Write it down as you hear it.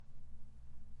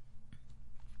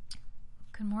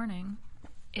Good morning.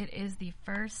 It is the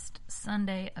first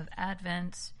Sunday of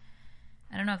Advent.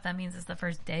 I don't know if that means it's the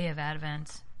first day of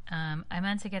Advent. I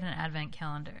meant to get an Advent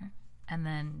calendar and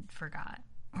then forgot.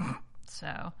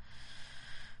 So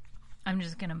I'm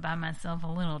just going to buy myself a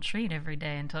little treat every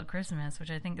day until Christmas, which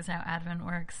I think is how Advent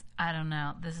works. I don't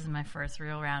know. This is my first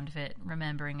real round of it,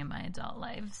 remembering in my adult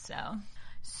life.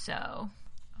 So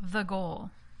the goal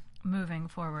moving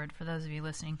forward, for those of you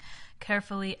listening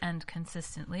carefully and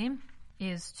consistently,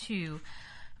 is to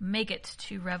make it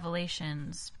to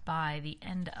Revelations by the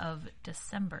end of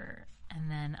December. And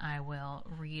then I will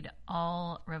read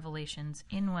all Revelations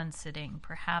in one sitting,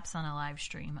 perhaps on a live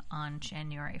stream on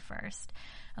January 1st.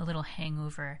 A little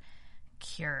hangover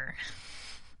cure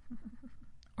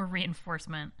or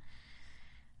reinforcement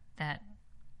that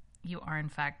you are in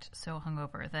fact so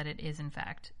hungover that it is in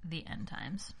fact the end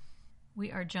times.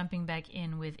 We are jumping back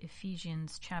in with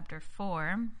Ephesians chapter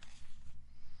 4.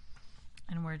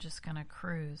 And we're just going to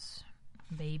cruise,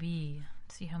 baby.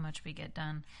 See how much we get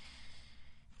done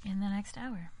in the next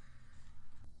hour.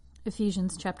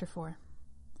 Ephesians chapter 4.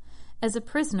 As a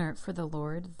prisoner for the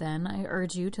Lord, then, I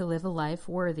urge you to live a life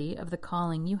worthy of the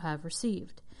calling you have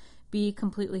received. Be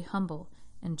completely humble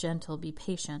and gentle. Be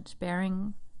patient,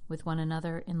 bearing with one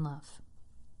another in love.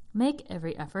 Make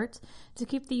every effort to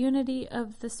keep the unity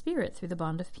of the Spirit through the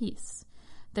bond of peace.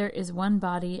 There is one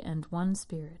body and one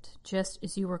Spirit, just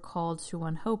as you were called to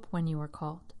one hope when you were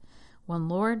called. One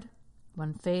Lord,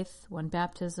 one faith, one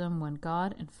baptism, one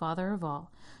God and Father of all,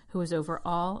 who is over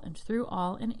all and through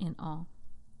all and in all.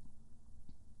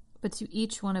 But to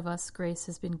each one of us grace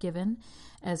has been given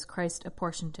as Christ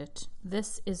apportioned it.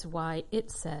 This is why it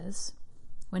says,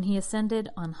 when he ascended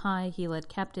on high, he led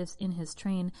captives in his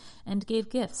train and gave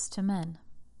gifts to men.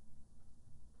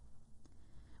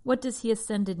 What does he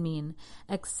ascended mean,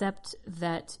 except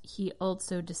that he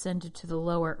also descended to the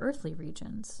lower earthly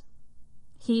regions?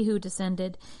 He who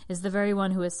descended is the very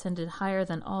one who ascended higher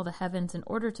than all the heavens in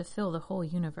order to fill the whole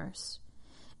universe.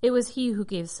 It was he who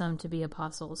gave some to be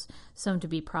apostles, some to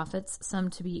be prophets,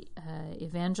 some to be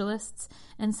evangelists,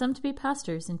 and some to be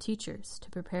pastors and teachers,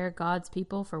 to prepare God's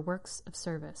people for works of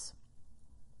service,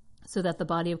 so that the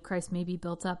body of Christ may be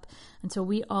built up until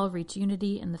we all reach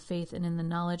unity in the faith and in the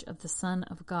knowledge of the Son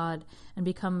of God and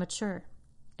become mature,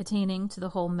 attaining to the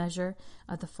whole measure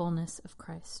of the fullness of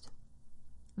Christ.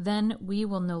 Then we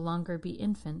will no longer be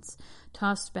infants,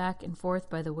 tossed back and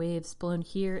forth by the waves, blown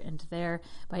here and there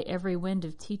by every wind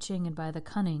of teaching and by the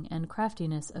cunning and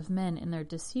craftiness of men in their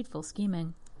deceitful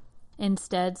scheming.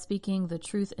 Instead, speaking the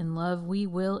truth in love, we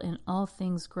will in all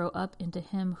things grow up into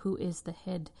him who is the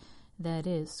head, that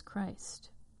is Christ.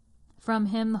 From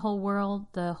him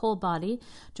the whole body,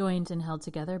 joined and held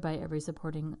together by every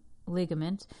supporting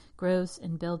ligament, grows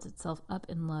and builds itself up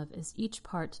in love as each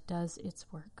part does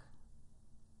its work.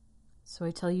 So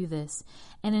I tell you this,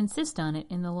 and insist on it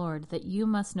in the Lord, that you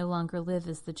must no longer live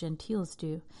as the Gentiles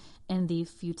do, in the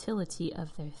futility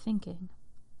of their thinking.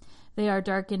 They are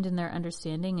darkened in their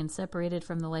understanding and separated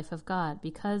from the life of God,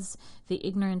 because the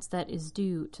ignorance that is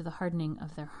due to the hardening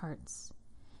of their hearts.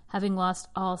 Having lost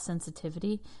all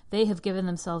sensitivity, they have given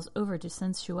themselves over to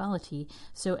sensuality,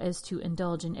 so as to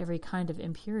indulge in every kind of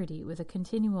impurity with a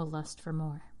continual lust for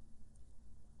more.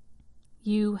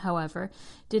 You, however,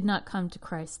 did not come to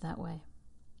Christ that way.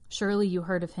 Surely you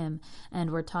heard of him,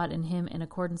 and were taught in him in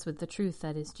accordance with the truth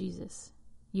that is Jesus.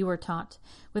 You were taught,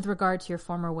 with regard to your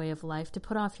former way of life, to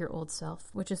put off your old self,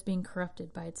 which is being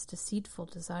corrupted by its deceitful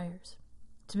desires,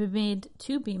 to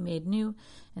be made new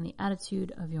in the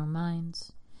attitude of your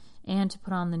minds, and to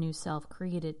put on the new self,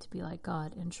 created to be like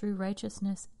God in true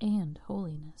righteousness and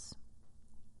holiness.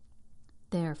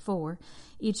 Therefore,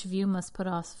 each of you must put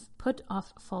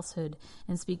off falsehood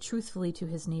and speak truthfully to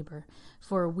his neighbor,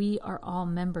 for we are all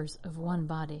members of one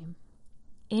body.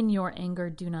 In your anger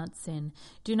do not sin.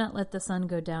 Do not let the sun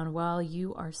go down while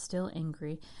you are still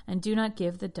angry, and do not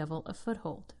give the devil a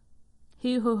foothold.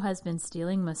 He who has been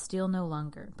stealing must steal no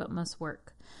longer, but must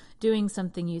work, doing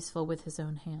something useful with his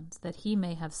own hands, that he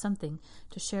may have something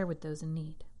to share with those in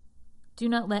need. Do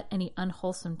not let any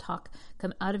unwholesome talk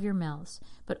come out of your mouths,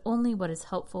 but only what is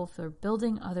helpful for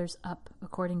building others up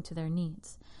according to their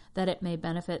needs, that it may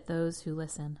benefit those who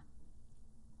listen.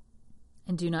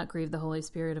 And do not grieve the Holy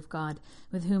Spirit of God,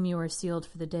 with whom you are sealed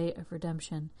for the day of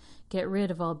redemption. Get rid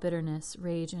of all bitterness,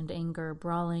 rage and anger,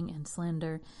 brawling and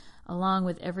slander, along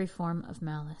with every form of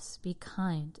malice. Be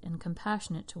kind and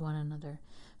compassionate to one another,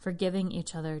 forgiving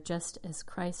each other just as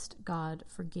Christ God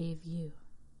forgave you.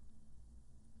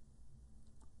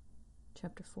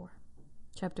 Chapter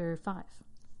 5.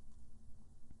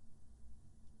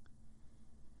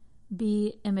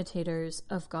 Be imitators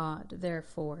of God,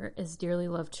 therefore, as dearly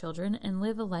loved children, and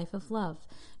live a life of love,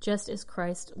 just as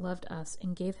Christ loved us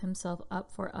and gave himself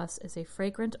up for us as a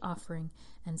fragrant offering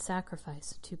and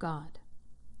sacrifice to God.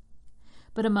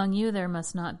 But among you there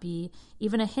must not be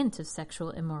even a hint of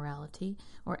sexual immorality,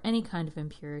 or any kind of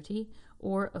impurity,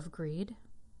 or of greed,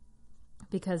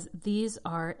 because these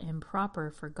are improper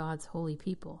for God's holy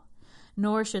people.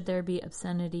 Nor should there be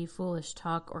obscenity, foolish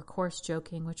talk, or coarse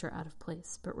joking, which are out of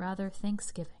place, but rather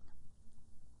thanksgiving.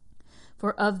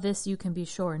 For of this you can be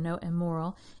sure, no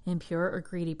immoral, impure, or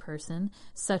greedy person,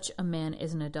 such a man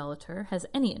is an idolater, has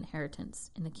any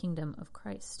inheritance in the kingdom of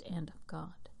Christ and of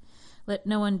God. Let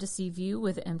no one deceive you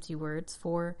with empty words,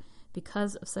 for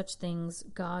because of such things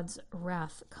God's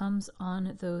wrath comes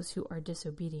on those who are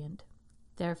disobedient.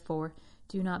 Therefore,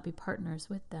 do not be partners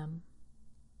with them.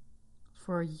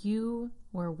 For you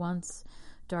were once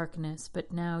darkness,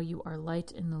 but now you are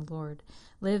light in the Lord.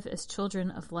 Live as children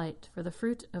of light, for the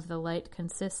fruit of the light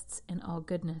consists in all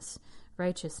goodness,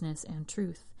 righteousness, and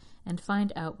truth, and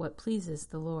find out what pleases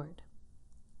the Lord.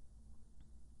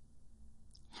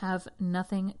 Have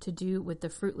nothing to do with the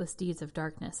fruitless deeds of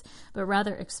darkness, but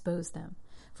rather expose them.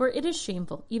 For it is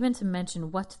shameful even to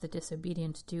mention what the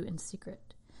disobedient do in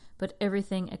secret. But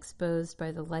everything exposed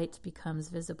by the light becomes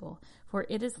visible, for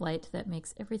it is light that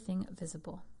makes everything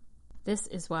visible. This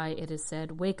is why it is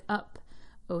said, "Wake up,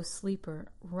 O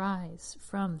sleeper, rise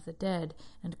from the dead,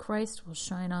 and Christ will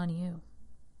shine on you."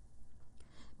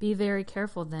 Be very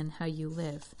careful then how you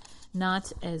live,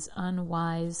 not as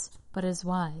unwise, but as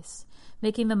wise,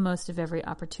 making the most of every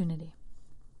opportunity,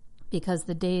 because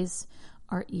the days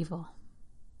are evil.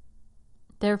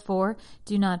 Therefore,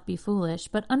 do not be foolish,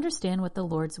 but understand what the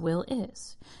Lord's will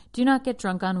is. Do not get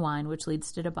drunk on wine, which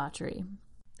leads to debauchery.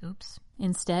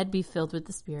 Instead, be filled with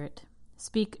the Spirit.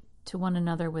 Speak to one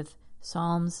another with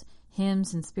psalms,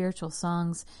 hymns, and spiritual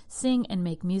songs. Sing and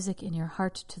make music in your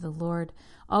heart to the Lord,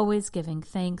 always giving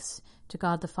thanks to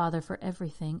God the Father for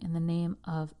everything in the name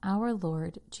of our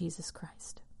Lord Jesus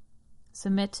Christ.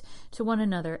 Submit to one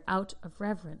another out of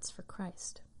reverence for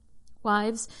Christ.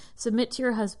 Wives, submit to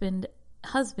your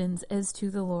husbands as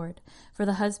to the Lord, for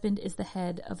the husband is the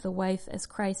head of the wife, as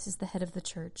Christ is the head of the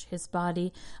church, his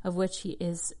body, of which he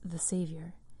is the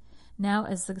Savior. Now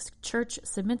as the church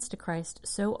submits to Christ,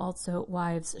 so also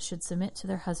wives should submit to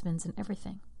their husbands in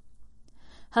everything.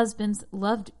 Husbands,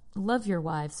 love your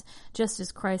wives, just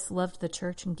as Christ loved the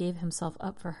church and gave himself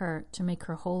up for her, to make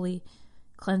her holy,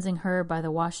 cleansing her by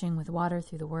the washing with water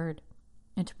through the word,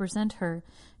 and to present her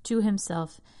to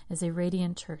himself as a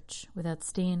radiant church, without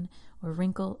stain or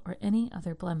wrinkle or any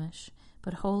other blemish,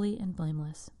 but holy and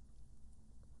blameless.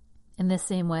 In this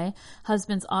same way,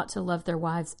 husbands ought to love their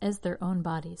wives as their own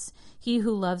bodies. He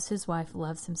who loves his wife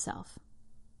loves himself.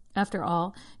 After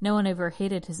all, no one ever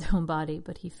hated his own body,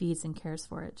 but he feeds and cares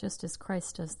for it, just as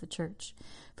Christ does the church,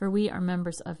 for we are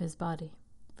members of his body.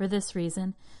 For this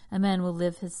reason, a man will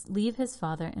leave his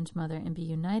father and mother and be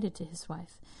united to his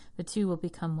wife. The two will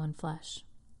become one flesh.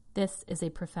 This is a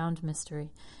profound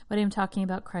mystery, but I am talking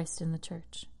about Christ and the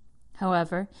church.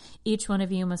 However, each one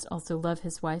of you must also love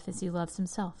his wife as he loves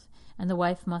himself, and the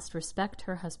wife must respect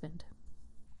her husband.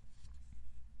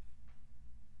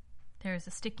 There is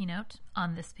a sticky note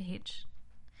on this page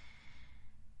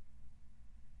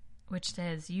which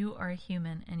says, "You are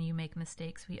human and you make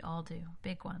mistakes. We all do.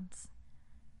 Big ones.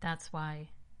 That's why.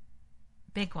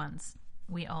 Big ones.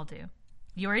 We all do.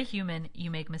 You're a human.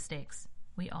 You make mistakes.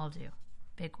 We all do.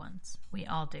 Big ones. We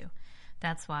all do.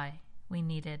 That's why we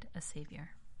needed a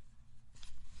Savior."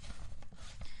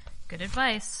 Good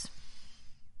advice.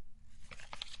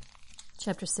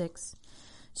 Chapter 6.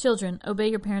 Children, obey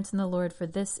your parents in the Lord, for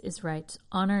this is right.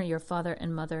 Honor your father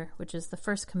and mother, which is the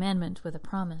first commandment with a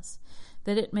promise,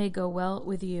 that it may go well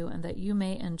with you and that you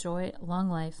may enjoy long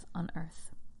life on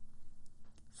earth.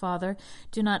 Father,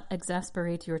 do not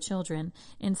exasperate your children.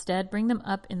 Instead, bring them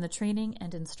up in the training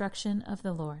and instruction of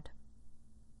the Lord.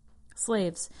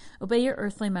 Slaves, obey your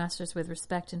earthly masters with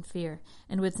respect and fear,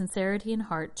 and with sincerity in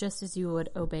heart, just as you would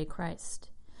obey Christ.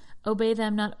 Obey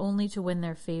them not only to win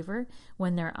their favor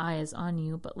when their eye is on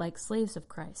you, but like slaves of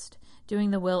Christ,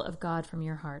 doing the will of God from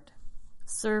your heart.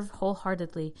 Serve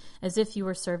wholeheartedly, as if you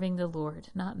were serving the Lord,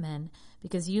 not men,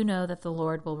 because you know that the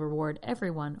Lord will reward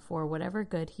everyone for whatever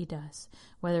good he does,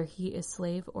 whether he is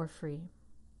slave or free.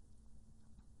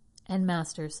 And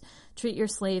masters, treat your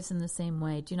slaves in the same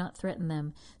way. Do not threaten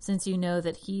them, since you know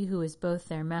that he who is both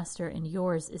their master and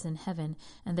yours is in heaven,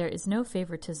 and there is no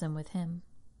favoritism with him.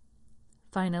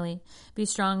 Finally, be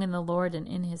strong in the Lord and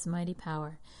in his mighty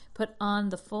power. Put on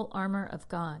the full armor of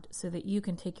God, so that you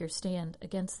can take your stand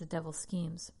against the devil's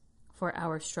schemes. For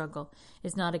our struggle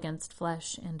is not against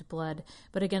flesh and blood,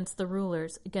 but against the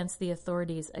rulers, against the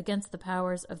authorities, against the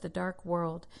powers of the dark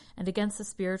world, and against the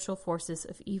spiritual forces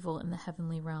of evil in the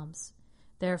heavenly realms.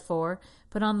 Therefore,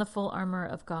 put on the full armor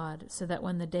of God, so that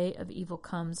when the day of evil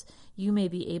comes, you may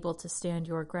be able to stand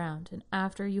your ground, and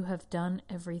after you have done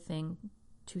everything,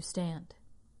 to stand.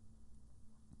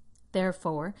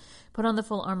 Therefore, put on the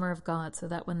full armor of God, so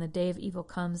that when the day of evil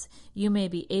comes, you may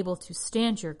be able to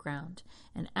stand your ground,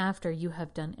 and after you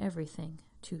have done everything,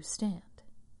 to stand.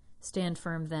 Stand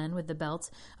firm then, with the belt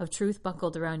of truth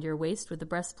buckled around your waist, with the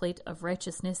breastplate of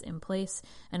righteousness in place,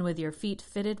 and with your feet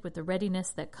fitted with the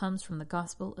readiness that comes from the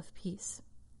gospel of peace.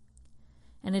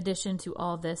 In addition to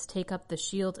all this, take up the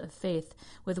shield of faith,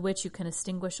 with which you can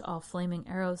extinguish all flaming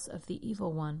arrows of the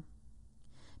evil one.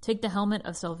 Take the helmet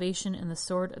of salvation and the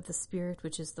sword of the Spirit,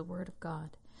 which is the word of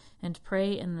God, and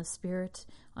pray in the Spirit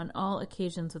on all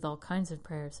occasions with all kinds of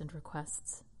prayers and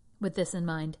requests. With this in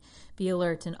mind, be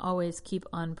alert and always keep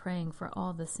on praying for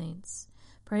all the saints.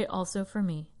 Pray also for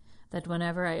me, that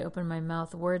whenever I open my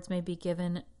mouth, words may be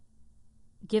given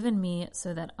me,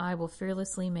 so that I will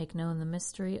fearlessly make known the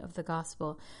mystery of the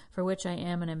gospel, for which I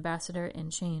am an ambassador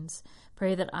in chains.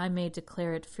 Pray that I may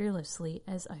declare it fearlessly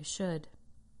as I should.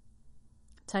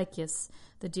 Tychicus,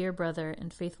 the dear brother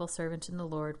and faithful servant in the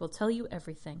Lord, will tell you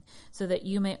everything, so that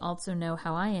you may also know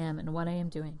how I am and what I am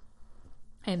doing.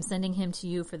 I am sending him to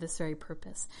you for this very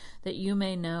purpose, that you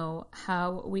may know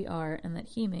how we are and that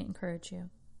he may encourage you.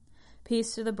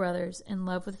 Peace to the brothers, in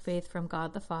love with faith from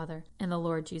God the Father and the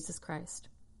Lord Jesus Christ.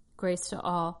 Grace to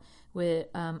all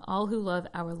who love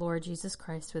our Lord Jesus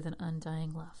Christ with an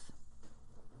undying love.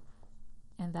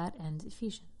 And that ends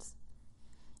Ephesians.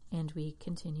 And we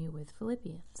continue with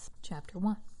Philippians, chapter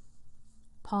 1.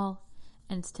 Paul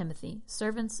and Timothy,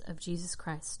 servants of Jesus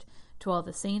Christ, to all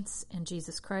the saints and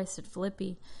Jesus Christ at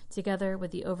Philippi, together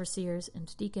with the overseers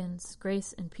and deacons,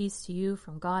 grace and peace to you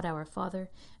from God our Father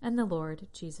and the Lord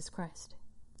Jesus Christ.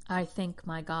 I thank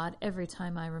my God every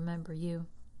time I remember you.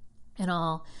 In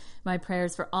all my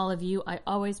prayers for all of you, I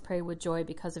always pray with joy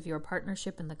because of your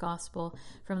partnership in the gospel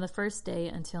from the first day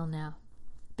until now,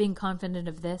 being confident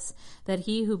of this, that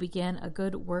he who began a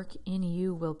good work in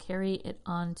you will carry it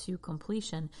on to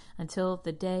completion until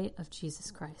the day of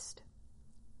Jesus Christ.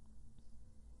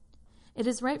 It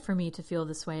is right for me to feel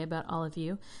this way about all of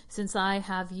you, since I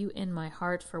have you in my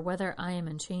heart, for whether I am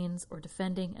in chains or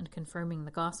defending and confirming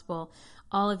the gospel,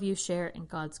 all of you share in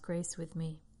God's grace with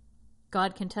me.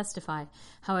 God can testify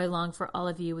how I long for all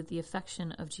of you with the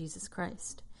affection of Jesus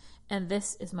Christ. And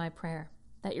this is my prayer,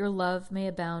 that your love may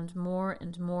abound more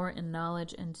and more in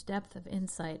knowledge and depth of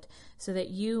insight, so that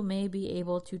you may be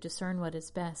able to discern what is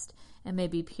best, and may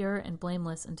be pure and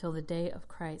blameless until the day of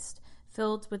Christ,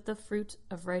 filled with the fruit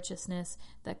of righteousness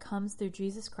that comes through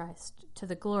Jesus Christ, to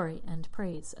the glory and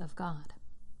praise of God.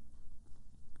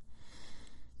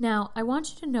 Now, I want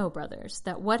you to know, brothers,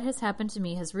 that what has happened to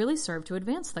me has really served to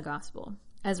advance the gospel.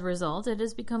 As a result, it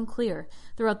has become clear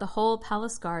throughout the whole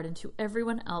palace guard and to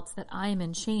everyone else that I am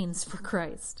in chains for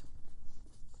Christ.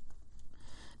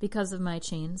 Because of my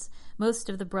chains, most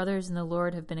of the brothers in the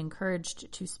Lord have been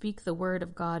encouraged to speak the word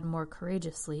of God more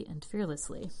courageously and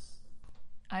fearlessly.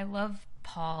 I love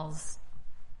Paul's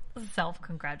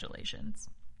self-congratulations.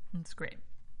 It's great.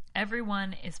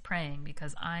 Everyone is praying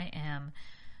because I am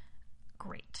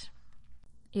great.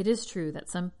 It is true that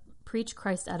some preach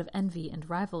Christ out of envy and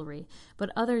rivalry, but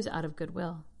others out of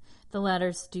goodwill. The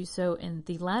latter do so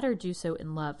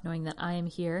in love, knowing that I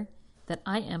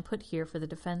am put here for the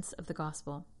defense of the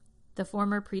gospel. The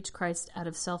former preach Christ out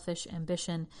of selfish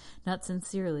ambition, not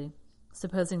sincerely,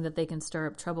 supposing that they can stir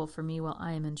up trouble for me while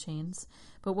I am in chains.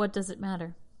 But what does it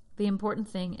matter? The important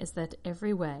thing is that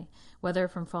every way, whether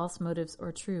from false motives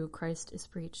or true, Christ is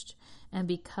preached, and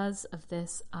because of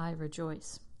this I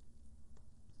rejoice.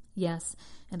 Yes,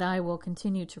 and I will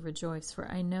continue to rejoice, for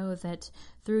I know that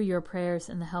through your prayers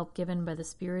and the help given by the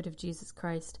Spirit of Jesus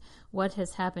Christ, what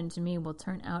has happened to me will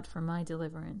turn out for my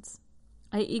deliverance.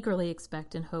 I eagerly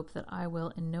expect and hope that I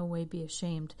will in no way be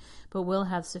ashamed, but will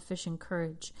have sufficient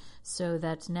courage, so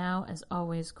that now, as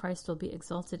always, Christ will be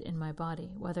exalted in my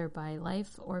body, whether by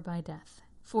life or by death.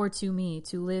 For to me,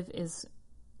 to live is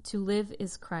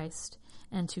Christ,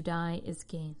 and to die is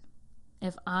gain.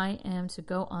 If I am to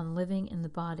go on living in the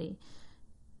body,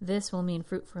 this will mean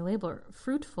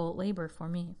fruitful labor for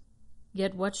me.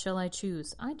 Yet what shall I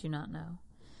choose? I do not know.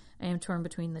 I am torn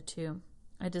between the two.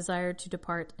 I desire to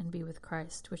depart and be with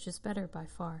Christ, which is better by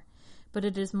far, but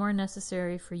it is more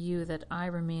necessary for you that I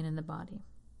remain in the body.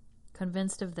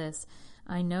 Convinced of this,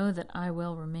 I know that I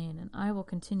will remain, and I will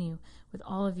continue with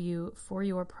all of you for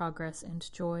your progress and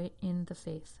joy in the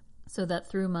faith, so that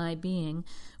through my being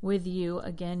with you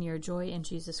again your joy in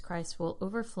Jesus Christ will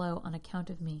overflow on account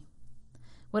of me.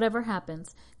 Whatever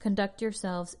happens, conduct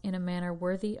yourselves in a manner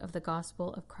worthy of the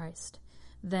gospel of Christ.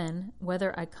 Then,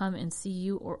 whether I come and see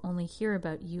you or only hear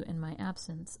about you in my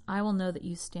absence, I will know that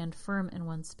you stand firm in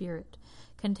one spirit,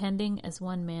 contending as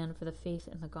one man for the faith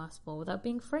in the gospel, without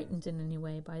being frightened in any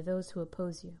way by those who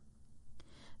oppose you.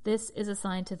 This is a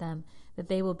sign to them that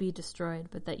they will be destroyed,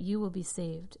 but that you will be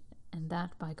saved, and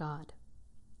that by God.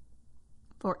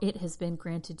 For it has been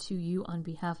granted to you on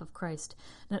behalf of Christ,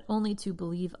 not only to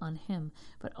believe on him,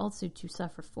 but also to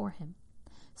suffer for him,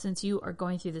 since you are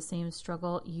going through the same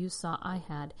struggle you saw I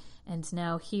had, and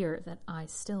now hear that I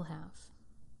still have.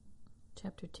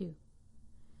 Chapter 2.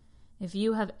 If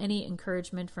you have any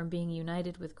encouragement from being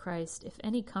united with Christ, if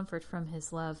any comfort from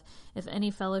his love, if any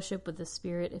fellowship with the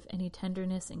Spirit, if any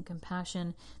tenderness and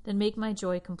compassion, then make my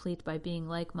joy complete by being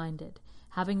like-minded,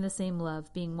 having the same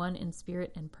love, being one in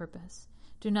spirit and purpose.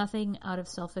 Do nothing out of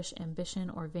selfish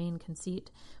ambition or vain conceit,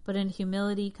 but in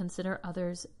humility consider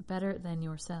others better than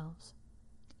yourselves.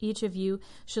 Each of you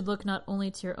should look not only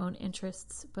to your own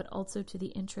interests, but also to the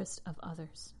interest of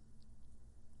others.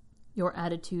 Your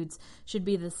attitudes should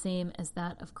be the same as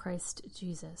that of Christ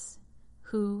Jesus,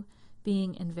 who,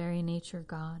 being in very nature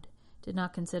God, did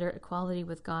not consider equality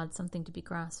with God something to be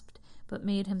grasped, but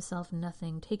made himself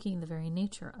nothing, taking the very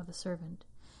nature of a servant.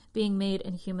 Being made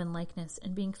in human likeness,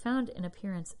 and being found in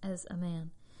appearance as a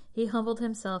man, he humbled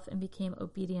himself and became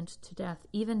obedient to death,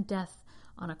 even death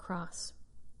on a cross.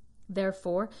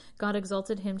 Therefore God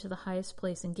exalted him to the highest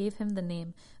place and gave him the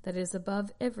name that is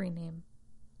above every name,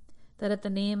 that at the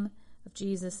name of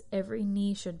Jesus every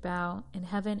knee should bow, in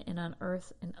heaven and on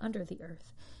earth and under the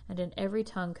earth, and in every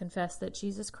tongue confess that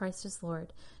Jesus Christ is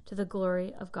Lord, to the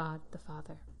glory of God the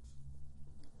Father.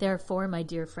 Therefore, my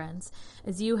dear friends,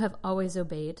 as you have always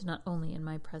obeyed, not only in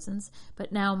my presence,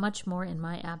 but now much more in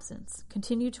my absence,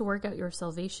 continue to work out your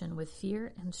salvation with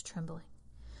fear and trembling.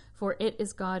 For it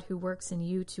is God who works in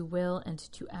you to will and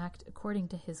to act according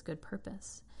to his good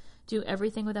purpose. Do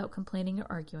everything without complaining or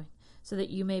arguing, so that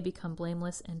you may become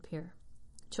blameless and pure,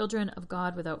 children of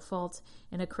God without fault,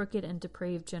 in a crooked and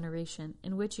depraved generation,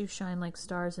 in which you shine like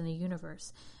stars in the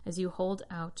universe, as you hold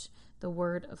out the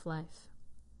word of life.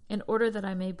 In order that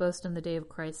I may boast on the day of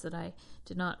Christ that I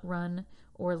did not run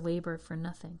or labor for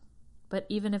nothing. But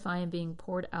even if I am being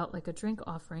poured out like a drink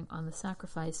offering on the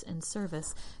sacrifice and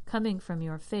service coming from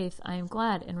your faith, I am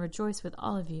glad and rejoice with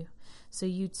all of you, so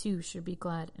you too should be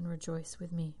glad and rejoice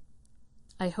with me.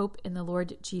 I hope in the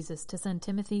Lord Jesus to send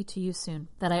Timothy to you soon,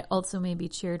 that I also may be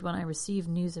cheered when I receive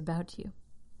news about you.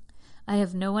 I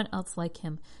have no one else like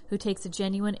him who takes a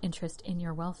genuine interest in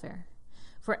your welfare.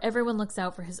 For everyone looks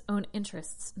out for his own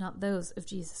interests, not those of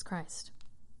Jesus Christ.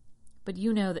 But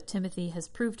you know that Timothy has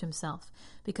proved himself,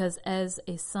 because as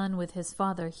a son with his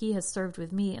father, he has served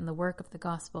with me in the work of the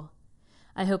gospel.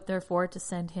 I hope, therefore, to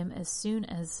send him as soon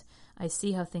as I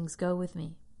see how things go with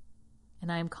me.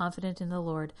 And I am confident in the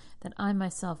Lord that I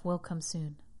myself will come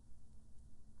soon.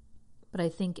 But I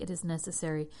think it is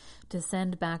necessary to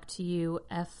send back to you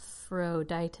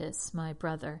Epaphroditus, my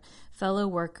brother, fellow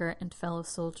worker and fellow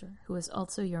soldier, who is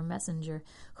also your messenger,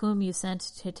 whom you sent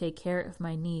to take care of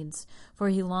my needs, for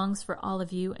he longs for all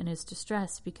of you and is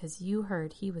distressed because you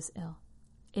heard he was ill.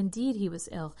 Indeed, he was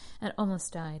ill and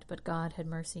almost died, but God had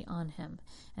mercy on him,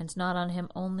 and not on him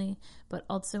only, but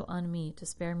also on me, to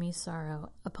spare me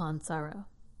sorrow upon sorrow.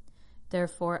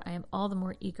 Therefore I am all the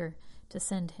more eager to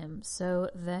send him, so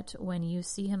that when you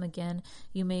see him again,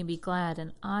 you may be glad,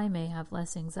 and I may have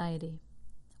less anxiety.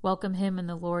 Welcome him in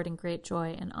the Lord in great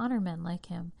joy, and honor men like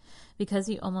him, because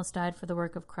he almost died for the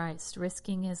work of Christ,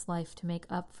 risking his life to make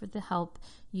up for the help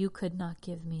you could not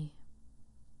give me.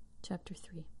 Chapter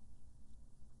 3.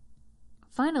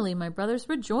 Finally, my brothers,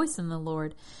 rejoice in the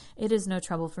Lord. It is no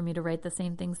trouble for me to write the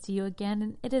same things to you again,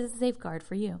 and it is a safeguard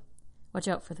for you. Watch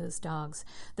out for those dogs,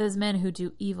 those men who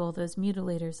do evil, those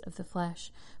mutilators of the flesh.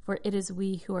 For it is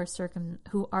we who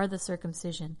are the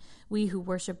circumcision, we who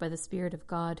worship by the Spirit of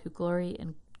God, who glory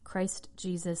in Christ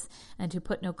Jesus, and who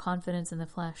put no confidence in the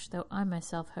flesh, though I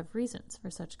myself have reasons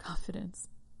for such confidence.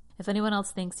 If anyone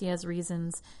else thinks he has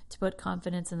reasons to put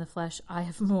confidence in the flesh, I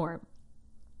have more.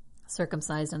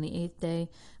 Circumcised on the 8th day,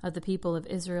 of the people of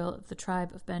Israel, of the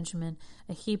tribe of Benjamin,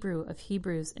 a Hebrew of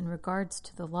Hebrews in regards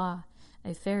to the law,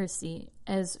 a Pharisee,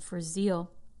 as for zeal,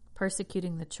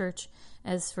 persecuting the church,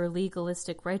 as for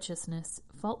legalistic righteousness,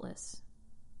 faultless.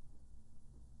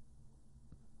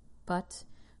 But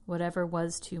whatever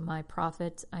was to my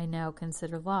profit, I now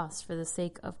consider loss for the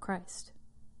sake of Christ.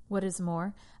 What is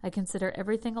more, I consider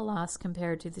everything a loss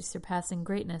compared to the surpassing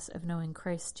greatness of knowing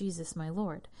Christ Jesus my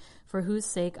Lord, for whose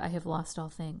sake I have lost all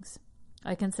things.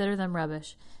 I consider them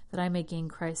rubbish, that I may gain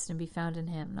Christ and be found in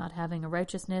him, not having a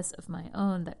righteousness of my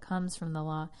own that comes from the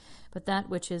law, but that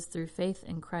which is through faith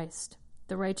in Christ,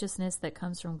 the righteousness that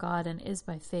comes from God and is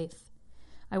by faith.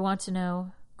 I want to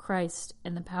know Christ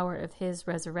and the power of his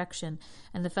resurrection,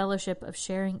 and the fellowship of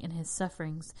sharing in his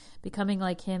sufferings, becoming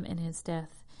like him in his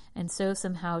death, and so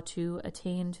somehow to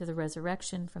attain to the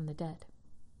resurrection from the dead.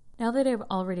 Now that I have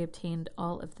already obtained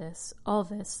all this,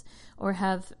 or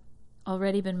have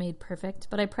already been made perfect,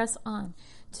 but I press on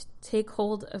to take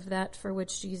hold of that for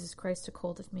which Jesus Christ took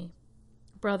hold of me.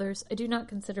 Brothers, I do not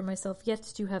consider myself yet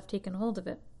to have taken hold of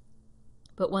it.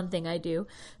 But one thing I do,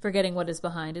 forgetting what is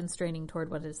behind and straining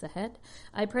toward what is ahead,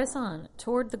 I press on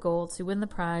toward the goal to win the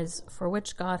prize for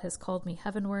which God has called me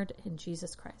heavenward in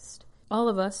Jesus Christ. All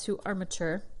of us who are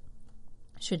mature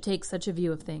should take such a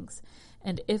view of things,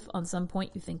 and if on some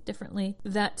point you think differently,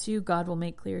 that too God will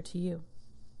make clear to you.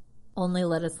 Only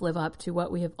let us live up to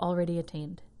what we have already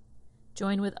attained.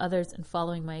 Join with others in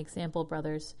following my example,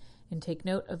 brothers, and take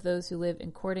note of those who live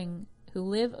according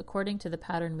to the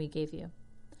pattern we gave you.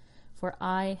 For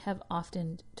I have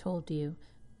often told you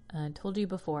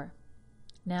before.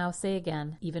 Now say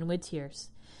again, even with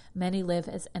tears, many live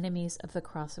as enemies of the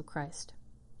cross of Christ.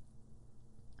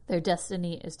 Their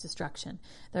destiny is destruction.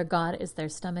 Their God is their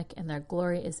stomach, and their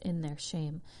glory is in their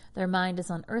shame. Their mind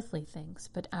is on earthly things,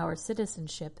 but our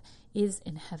citizenship is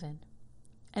in heaven.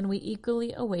 And we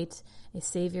eagerly await a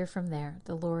Savior from there,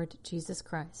 the Lord Jesus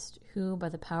Christ, who, by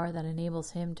the power that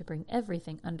enables him to bring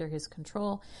everything under his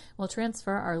control, will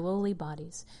transfer our lowly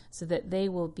bodies, so that they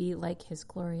will be like his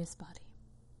glorious body.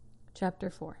 Chapter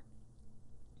 4.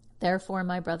 Therefore,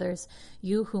 my brothers,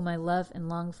 you whom I love and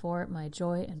long for, my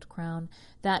joy and crown,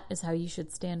 that is how you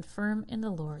should stand firm in the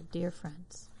Lord, dear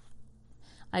friends.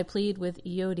 I plead with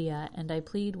Euodia and I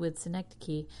plead with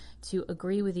Synecdoche to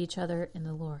agree with each other in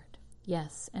the Lord.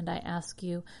 Yes, and I ask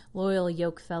you, loyal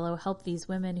yokefellow, help these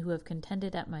women who have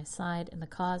contended at my side in the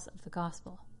cause of the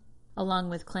gospel, along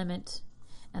with Clement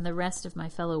and the rest of my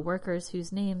fellow workers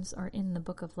whose names are in the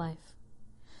book of life.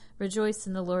 Rejoice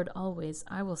in the Lord always.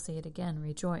 I will say it again,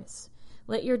 rejoice.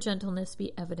 Let your gentleness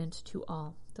be evident to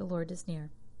all. The Lord is near.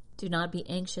 Do not be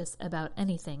anxious about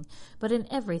anything, but in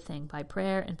everything, by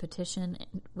prayer and petition,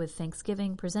 with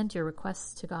thanksgiving, present your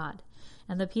requests to God.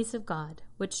 And the peace of God,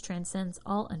 which transcends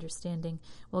all understanding,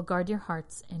 will guard your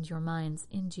hearts and your minds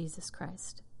in Jesus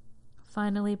Christ.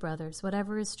 Finally, brothers,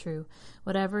 whatever is true,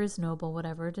 whatever is noble,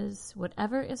 whatever is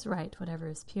right, whatever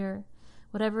is pure,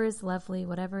 whatever is lovely,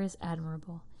 whatever is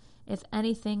admirable, if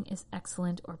anything is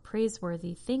excellent or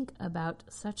praiseworthy, think about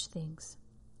such things.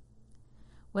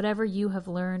 Whatever you have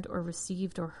learned or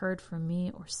received or heard from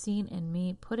me or seen in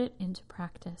me, put it into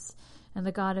practice, and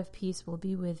the God of peace will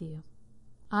be with you.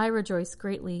 I rejoice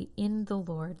greatly in the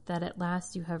Lord that at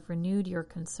last you have renewed your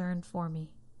concern for me.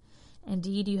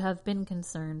 Indeed, you have been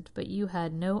concerned, but you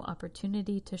had no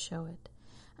opportunity to show it.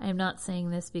 I am not saying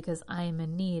this because I am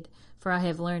in need, for I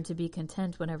have learned to be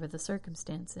content whatever the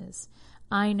circumstances.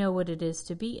 I know what it is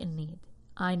to be in need.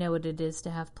 I know what it is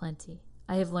to have plenty.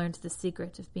 I have learned the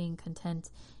secret of being content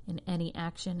in any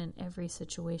action in every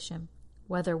situation,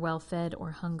 whether well-fed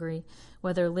or hungry,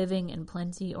 whether living in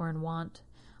plenty or in want.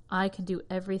 I can do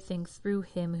everything through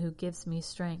him who gives me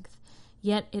strength.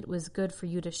 Yet it was good for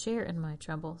you to share in my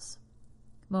troubles.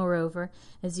 Moreover,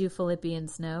 as you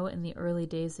Philippians know, in the early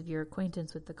days of your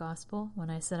acquaintance with the gospel, when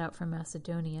I set out from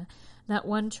Macedonia, that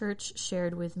one church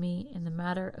shared with me in the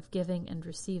matter of giving and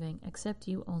receiving, except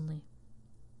you only.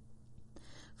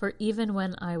 For even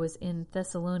when I was in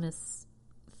Thessalonica,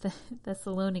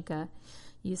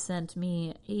 you sent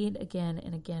me aid again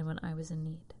and again when I was in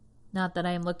need. Not that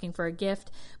I am looking for a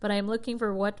gift, but I am looking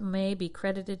for what may be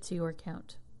credited to your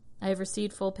account. I have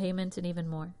received full payment and even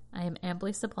more. I am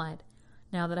amply supplied,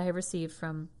 now that I have received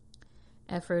from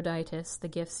Epaphroditus the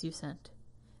gifts you sent.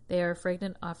 They are a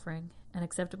fragrant offering, an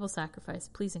acceptable sacrifice,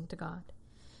 pleasing to God.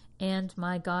 And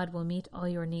my God will meet all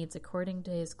your needs according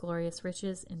to his glorious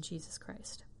riches in Jesus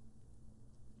Christ.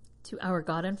 To our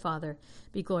God and Father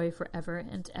be glory forever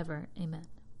and ever. Amen.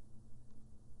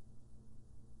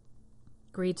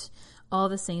 Greet all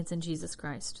the saints in Jesus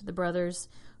Christ. The brothers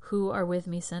who are with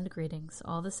me send greetings.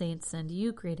 All the saints send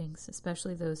you greetings,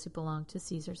 especially those who belong to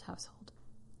Caesar's household.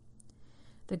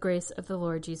 The grace of the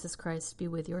Lord Jesus Christ be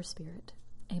with your spirit.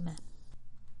 Amen.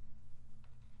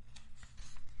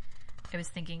 I was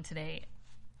thinking today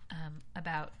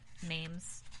about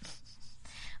names.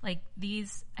 Like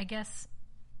these, I guess,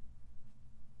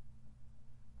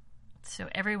 So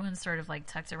everyone's sort of like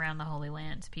tucked around the Holy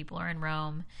Land. People are in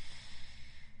Rome.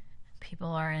 People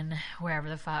are in wherever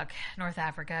the fuck, North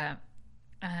Africa.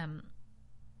 But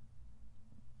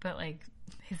like,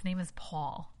 his name is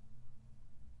Paul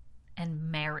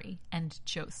and Mary and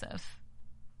Joseph.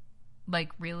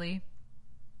 Like, really?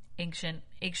 Ancient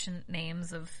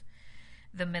names of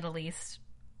the Middle East,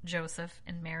 Joseph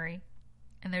and Mary.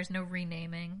 And there's no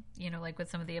renaming, like with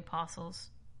some of the apostles.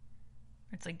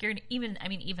 It's like, even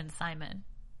Simon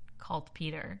called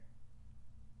Peter.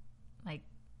 Like,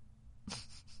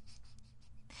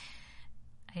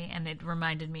 and it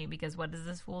reminded me, because what is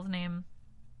this fool's name?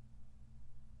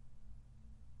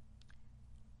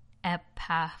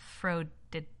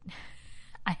 Epaphroditus.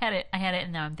 I had it,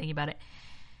 and now I'm thinking about it.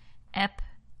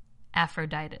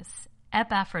 Epaphroditus.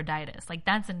 Like,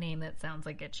 that's a name that sounds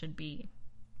like it should be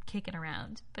kicking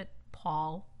around. But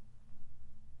Paul,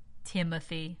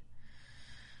 Timothy,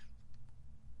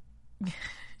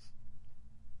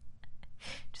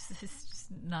 just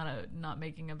not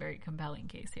making a very compelling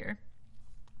case here.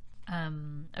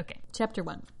 Okay. Chapter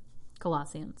 1,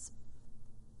 Colossians.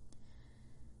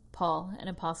 Paul, an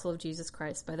apostle of Jesus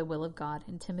Christ by the will of God,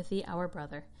 and Timothy, our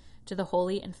brother, to the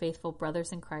holy and faithful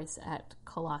brothers in Christ at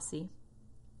Colossae,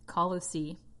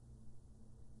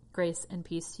 grace and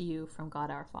peace to you from God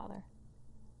our Father.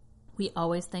 We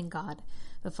always thank God,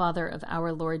 the Father of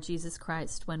our Lord Jesus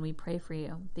Christ, when we pray for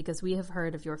you, because we have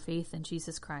heard of your faith in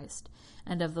Jesus Christ,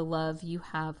 and of the love you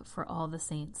have for all the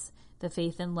saints, the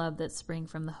faith and love that spring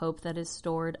from the hope that is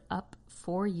stored up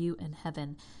for you in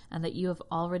heaven, and that you have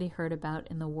already heard about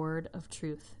in the word of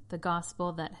truth, the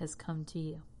gospel that has come to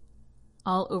you.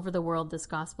 All over the world this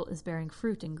gospel is bearing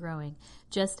fruit and growing,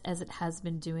 just as it has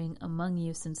been doing among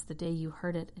you since the day you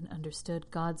heard it and understood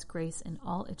God's grace in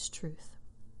all its truth.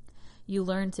 You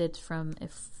learned it from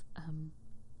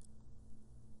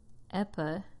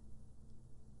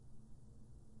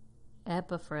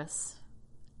Epaphras,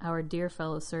 our dear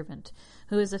fellow servant,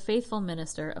 who is a faithful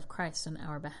minister of Christ on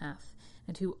our behalf,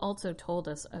 and who also told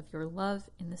us of your love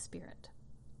in the Spirit.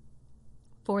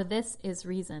 For this is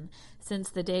reason, since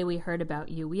the day we heard about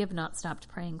you, we have not stopped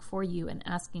praying for you and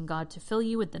asking God to fill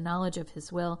you with the knowledge of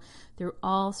his will through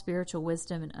all spiritual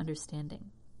wisdom and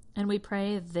understanding. And we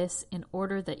pray this in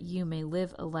order that you may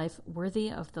live a life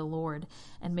worthy of the Lord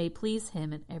and may please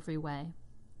him in every way,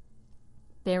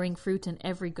 bearing fruit in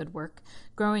every good work,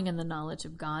 growing in the knowledge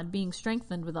of God, being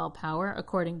strengthened with all power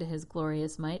according to his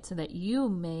glorious might, so that you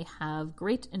may have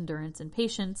great endurance and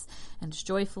patience, and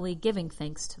joyfully giving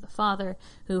thanks to the Father,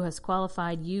 who has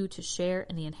qualified you to share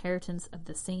in the inheritance of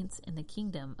the saints in the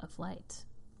kingdom of light.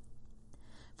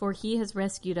 For he has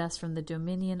rescued us from the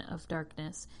dominion of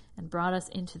darkness and brought us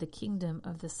into the kingdom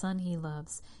of the Son he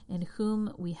loves, in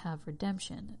whom we have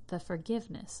redemption, the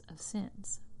forgiveness of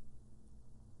sins.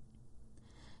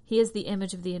 He is the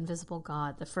image of the invisible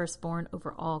God, the firstborn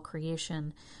over all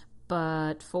creation.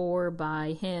 But for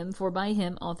by him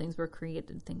all things were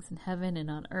created, things in heaven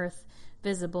and on earth,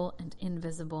 visible and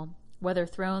invisible, whether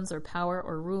thrones or power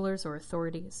or rulers or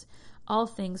authorities. All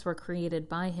things were created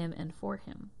by him and for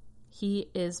him. He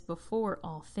is before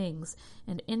all things,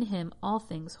 and in him all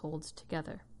things hold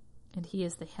together. And he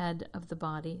is the head of the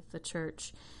body, the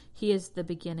church. He is the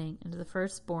beginning and the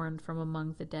firstborn from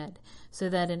among the dead, so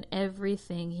that in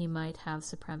everything he might have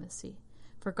supremacy.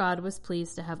 For God was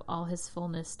pleased to have all his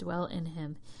fullness dwell in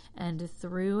him, and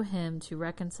through him to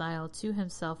reconcile to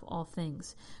himself all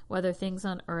things, whether things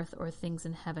on earth or things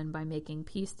in heaven, by making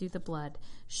peace through the blood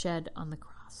shed on the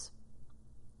cross.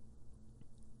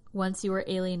 Once you were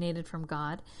alienated from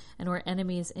God and were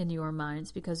enemies in your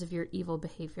minds because of your evil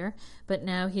behavior, but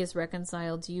now he has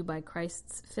reconciled you by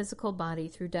Christ's physical body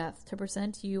through death to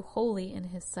present you holy in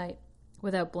his sight,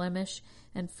 without blemish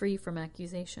and free from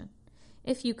accusation.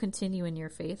 If you continue in your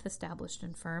faith, established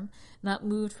and firm, not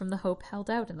moved from the hope held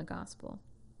out in the gospel.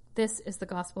 This is the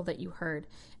gospel that you heard,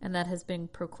 and that has been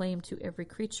proclaimed to every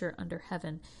creature under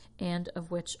heaven, and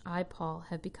of which I, Paul,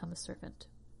 have become a servant.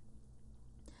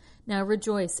 Now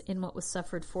rejoice in what was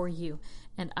suffered for you,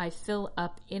 and I fill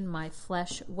up in my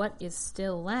flesh what is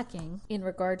still lacking in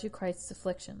regard to Christ's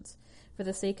afflictions, for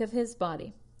the sake of his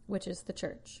body, which is the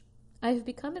church. I have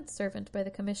become its servant by the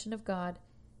commission of God.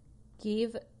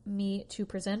 Gave me to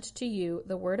present to you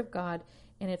the word of God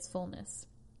in its fullness,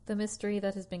 the mystery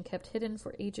that has been kept hidden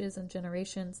for ages and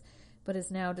generations, but is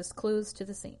now disclosed to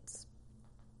the saints.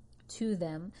 To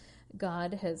them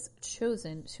God has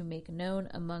chosen to make known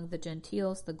among the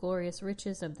Gentiles the glorious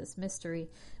riches of this mystery,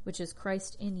 which is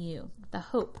Christ in you, the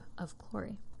hope of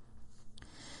glory.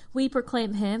 We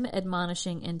proclaim him,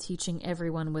 admonishing and teaching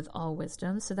everyone with all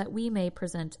wisdom, so that we may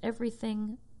present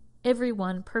everything every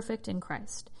one perfect in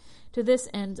Christ. To this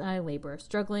end I labor,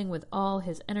 struggling with all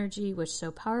his energy which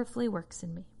so powerfully works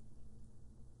in me.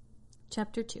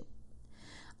 Chapter 2.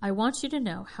 I want you to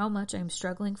know how much I am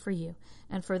struggling for you,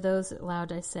 and for those at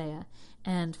Laodicea,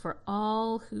 and for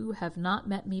all who have not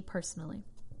met me personally.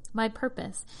 My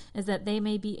purpose is that they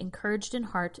may be encouraged in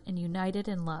heart and united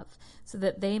in love, so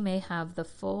that they may have the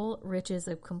full riches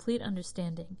of complete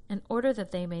understanding, in order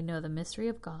that they may know the mystery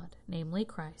of God, namely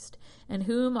Christ, in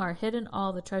whom are hidden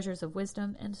all the treasures of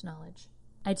wisdom and knowledge.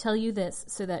 I tell you this,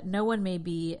 so that no one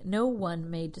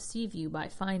may deceive you by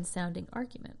fine-sounding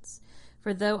arguments.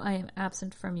 For though I am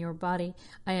absent from your body,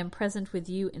 I am present with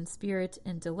you in spirit,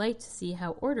 and delight to see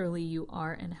how orderly you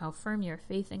are and how firm your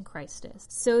faith in Christ is.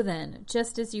 So then,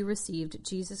 just as you received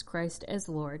Jesus Christ as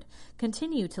Lord,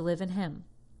 continue to live in him,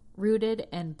 rooted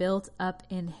and built up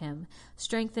in him,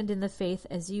 strengthened in the faith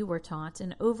as you were taught,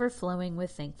 and overflowing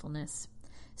with thankfulness.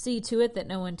 See to it that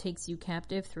no one takes you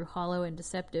captive through hollow and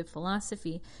deceptive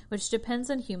philosophy, which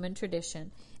depends on human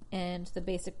tradition and the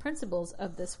basic principles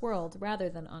of this world rather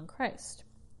than on Christ.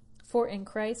 For in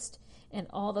Christ and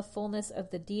all the fullness of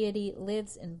the deity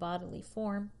lives in bodily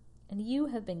form, and you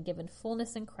have been given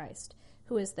fullness in Christ,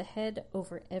 who is the head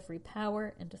over every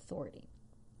power and authority.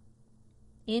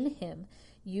 In him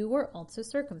you were also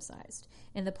circumcised,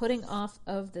 in the putting off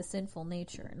of the sinful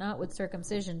nature, not with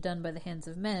circumcision done by the hands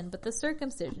of men, but the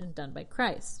circumcision done by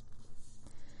Christ,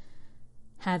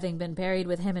 having been buried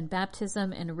with him in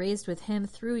baptism and raised with him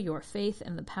through your faith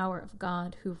in the power of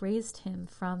God, who raised him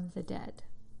from the dead.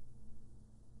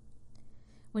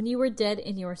 When you were dead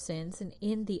in your sins and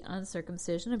in the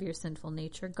uncircumcision of your sinful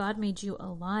nature, God made you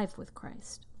alive with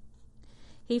Christ.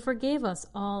 He forgave us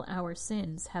all our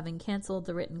sins, having canceled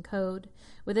the written code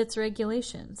with its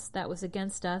regulations that was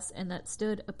against us and that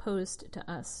stood opposed to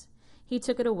us. He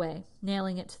took it away,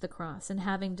 nailing it to the cross, and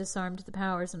having disarmed the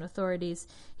powers and authorities,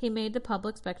 he made the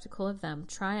public spectacle of them,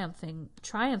 triumphing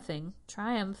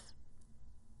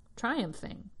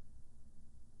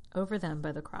over them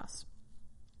by the cross.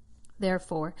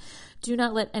 Therefore, do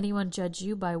not let anyone judge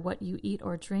you by what you eat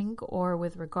or drink, or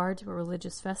with regard to a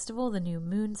religious festival, the new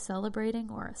moon celebrating,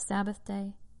 or a Sabbath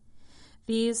day.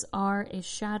 These are a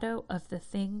shadow of the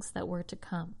things that were to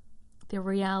come. The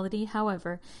reality,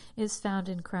 however, is found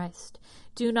in Christ.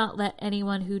 Do not let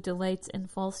anyone who delights in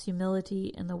false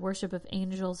humility and the worship of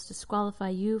angels disqualify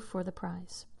you for the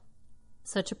prize.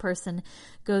 Such a person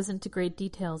goes into great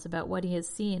details about what he has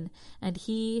seen, and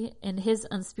he, in his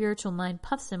unspiritual mind,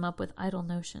 puffs him up with idle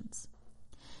notions.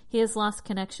 He has lost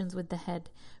connections with the head,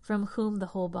 from whom the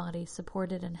whole body,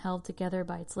 supported and held together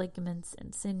by its ligaments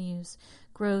and sinews,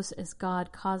 grows as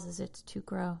God causes it to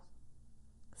grow.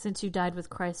 Since you died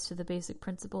with Christ to the basic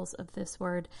principles of this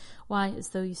word, why, as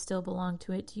though you still belong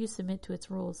to it, do you submit to its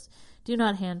rules? Do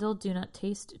not handle, do not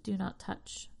taste, do not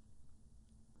touch.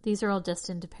 These are all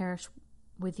destined to perish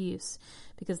with use,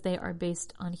 because they are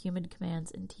based on human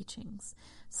commands and teachings.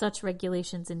 Such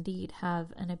regulations indeed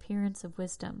have an appearance of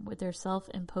wisdom, with their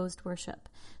self-imposed worship,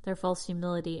 their false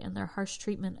humility, and their harsh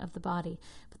treatment of the body,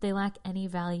 but they lack any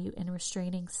value in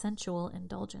restraining sensual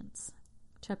indulgence.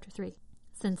 Chapter 3.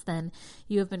 Since then,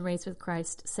 you have been raised with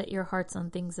Christ. Set your hearts on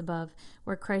things above,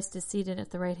 where Christ is seated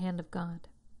at the right hand of God.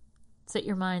 Set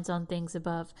your minds on things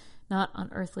above, not on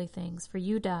earthly things, for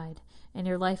you died, and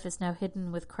your life is now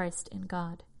hidden with Christ in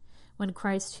God. When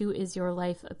Christ, who is your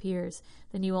life, appears,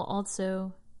 then you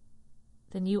also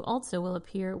will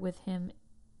appear with him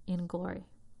in glory.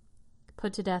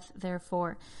 Put to death,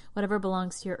 therefore, whatever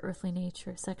belongs to your earthly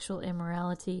nature, sexual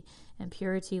immorality,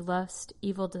 impurity, lust,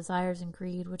 evil desires, and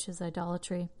greed, which is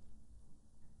idolatry.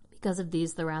 Because of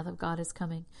these, the wrath of God is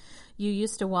coming. You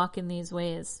used to walk in these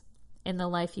ways in the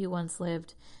life you once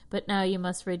lived, but now you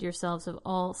must rid yourselves of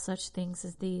all such things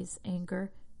as these: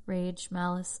 anger, rage,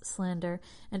 malice, slander,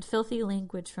 and filthy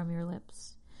language from your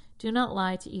lips. Do not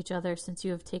lie to each other, since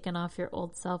you have taken off your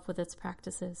old self with its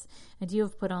practices, and you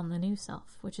have put on the new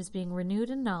self, which is being renewed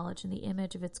in knowledge in the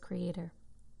image of its Creator.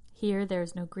 Here there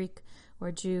is no Greek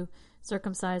or Jew,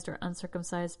 circumcised or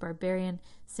uncircumcised, barbarian,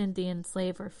 Scythian,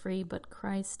 slave or free, but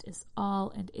Christ is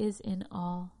all and is in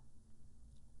all.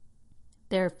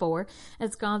 Therefore,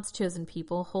 as God's chosen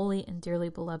people, holy and dearly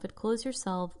beloved, clothe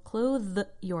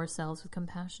yourselves with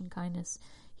compassion, kindness,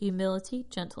 humility,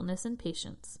 gentleness, and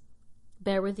patience.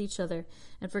 Bear with each other,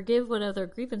 and forgive what other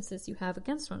grievances you have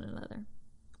against one another.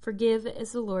 Forgive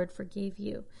as the Lord forgave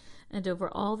you, and over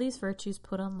all these virtues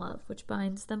put on love, which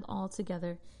binds them all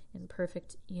together in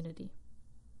perfect unity.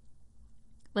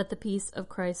 Let the peace of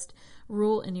Christ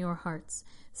rule in your hearts,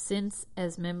 since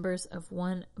as members of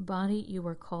one body you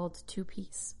were called to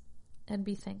peace, and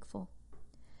be thankful.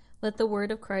 Let the word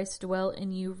of Christ dwell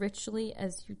in you richly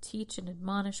as you teach and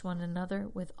admonish one another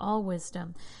with all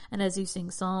wisdom, and as you sing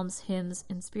psalms, hymns,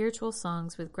 and spiritual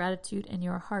songs with gratitude in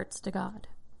your hearts to God.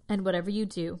 And whatever you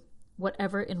do,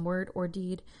 whatever in word or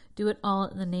deed, do it all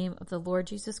in the name of the Lord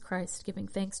Jesus Christ, giving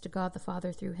thanks to God the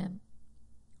Father through him.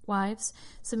 Wives,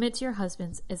 submit to your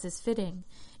husbands as is fitting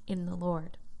in the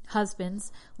Lord.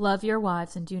 Husbands, love your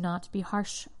wives and do not be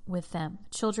harsh with them.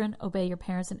 Children, obey your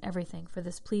parents in everything, for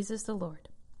this pleases the Lord.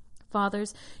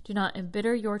 Fathers, do not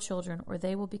embitter your children, or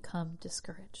they will become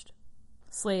discouraged.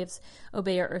 Slaves,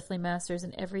 obey your earthly masters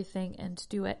in everything, and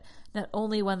do it not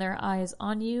only when their eye is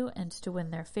on you and to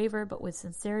win their favor, but with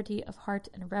sincerity of heart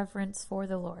and reverence for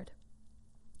the Lord.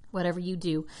 Whatever you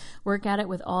do, work at it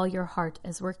with all your heart,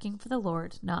 as working for the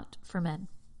Lord, not for men,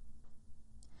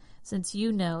 since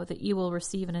you know that you will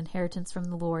receive an inheritance from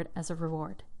the Lord as a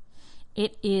reward.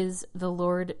 It is the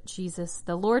Lord Jesus,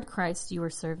 the Lord Christ, you are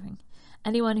serving.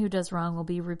 Anyone who does wrong will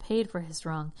be repaid for his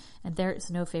wrong, and there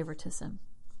is no favoritism.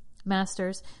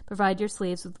 Masters, provide your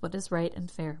slaves with what is right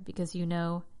and fair, because you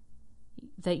know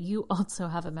that you also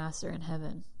have a master in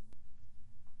heaven.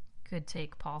 Good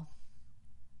take, Paul.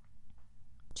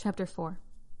 Chapter 4.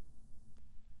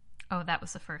 Oh, that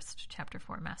was the first. Chapter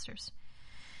 4, Masters.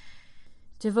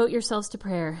 Devote yourselves to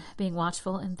prayer, being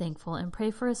watchful and thankful, and pray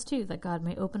for us too, that God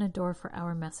may open a door for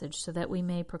our message, so that we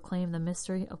may proclaim the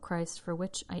mystery of Christ, for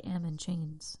which I am in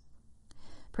chains.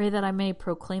 Pray that I may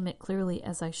proclaim it clearly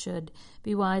as I should.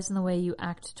 Be wise in the way you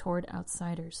act toward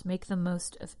outsiders. Make the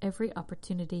most of every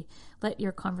opportunity. Let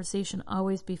your conversation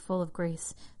always be full of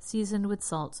grace, seasoned with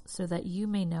salt, so that you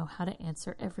may know how to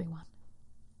answer everyone.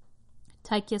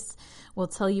 Tychus will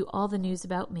tell you all the news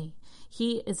about me.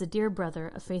 He is a dear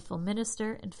brother, a faithful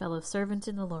minister, and fellow servant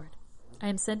in the Lord. I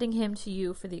am sending him to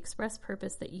you for the express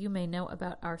purpose that you may know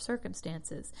about our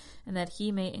circumstances, and that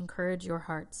he may encourage your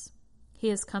hearts. He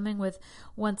is coming with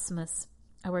Onesimus,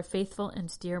 our faithful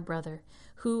and dear brother,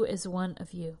 who is one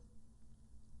of you.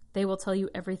 They will tell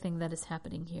you everything that is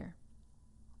happening here.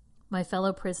 My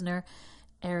fellow prisoner,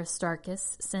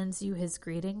 Aristarchus, sends you his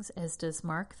greetings, as does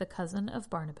Mark, the cousin of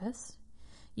Barnabas.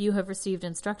 You have received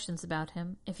instructions about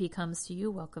him. If he comes to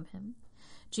you, welcome him.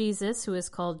 Jesus, who is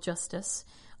called Justus,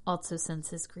 also sends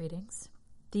his greetings.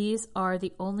 These are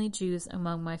the only Jews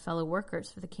among my fellow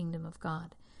workers for the kingdom of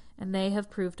God, and they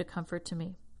have proved a comfort to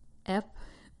me.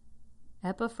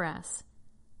 Epaphras,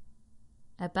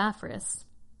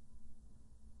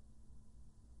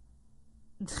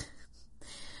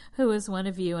 who is one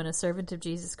of you and a servant of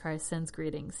Jesus Christ, sends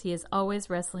greetings. He is always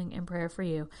wrestling in prayer for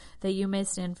you, that you may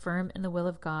stand firm in the will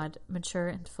of God, mature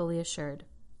and fully assured.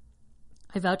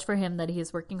 I vouch for him that he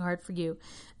is working hard for you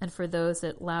and for those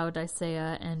at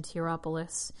Laodicea and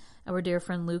Hierapolis. Our dear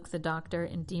friend Luke, the doctor,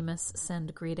 and Demas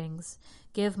send greetings.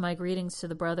 Give my greetings to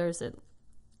the brothers at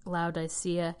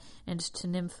Laodicea and to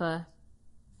Nympha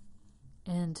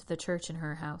and the church in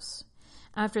her house.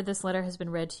 After this letter has been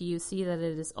read to you, see that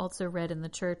it is also read in the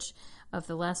church of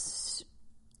the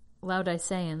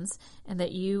Laodiceans, and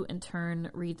that you in turn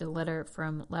read the letter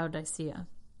from Laodicea.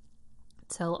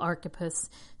 Tell Archippus,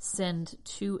 send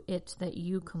to it that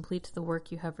you complete the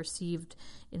work you have received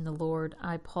in the Lord.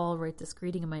 I, Paul, write this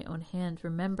greeting in my own hand.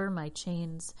 Remember my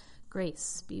chains.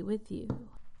 Grace be with you.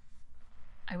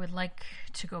 I would like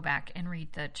to go back and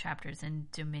read the chapters in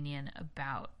Dominion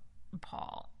about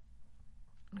Paul.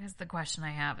 Because the question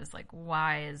I have is,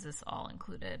 why is this all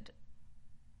included?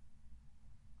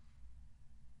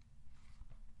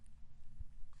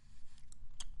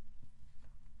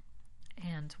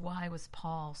 And why was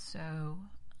Paul so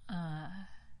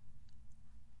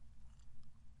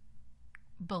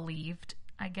believed,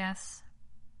 I guess?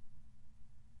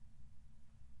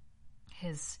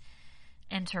 His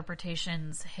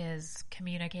interpretations, his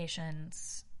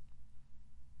communications,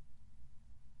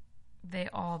 they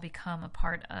all become a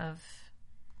part of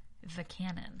the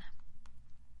canon,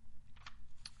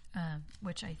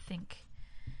 which I think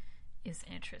is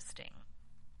interesting.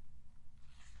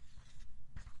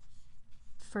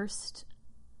 1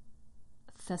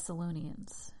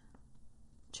 Thessalonians,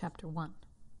 chapter 1.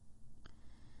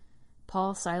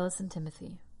 Paul, Silas, and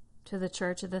Timothy, to the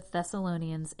church of the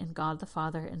Thessalonians in God the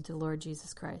Father and to Lord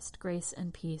Jesus Christ, grace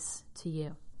and peace to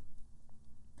you.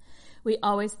 We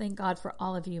always thank God for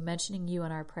all of you, mentioning you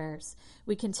in our prayers.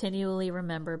 We continually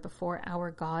remember before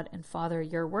our God and Father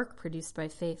your work produced by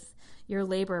faith, your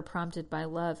labor prompted by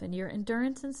love, and your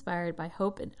endurance inspired by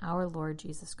hope in our Lord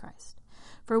Jesus Christ.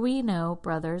 For we know,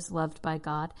 brothers loved by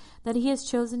God, that he has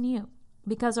chosen you,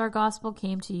 because our gospel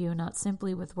came to you not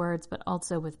simply with words, but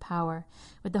also with power,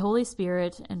 with the Holy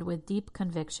Spirit, and with deep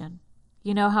conviction.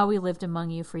 You know how we lived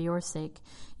among you for your sake.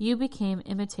 You became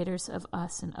imitators of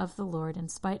us and of the Lord in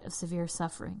spite of severe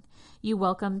suffering. You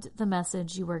welcomed the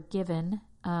message you were given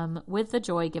with the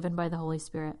joy given by the Holy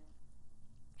Spirit.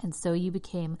 And so you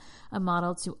became a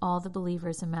model to all the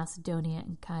believers in Macedonia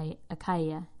and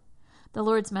Achaia. The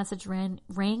Lord's message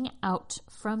rang out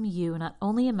from you, not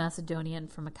only in Macedonia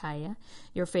and from Achaia.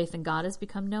 Your faith in God has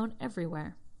become known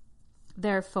everywhere.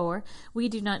 Therefore, we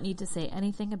do not need to say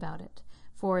anything about it,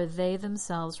 for they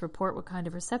themselves report what kind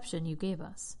of reception you gave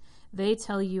us. They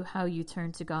tell you how you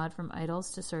turned to God from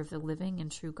idols to serve the living and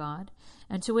true God,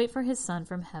 and to wait for his Son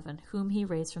from heaven, whom he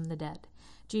raised from the dead,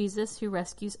 Jesus, who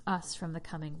rescues us from the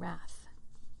coming wrath.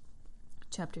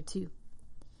 Chapter 2.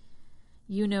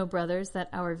 You know, brothers, that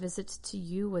our visit to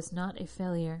you was not a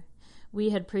failure. We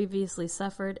had previously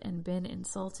suffered and been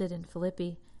insulted in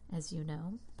Philippi, as you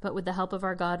know. But with the help of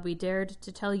our God, we dared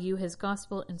to tell you his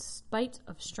gospel in spite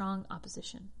of strong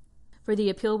opposition. For the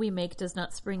appeal we make does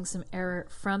not spring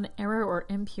from error or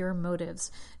impure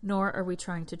motives, nor are we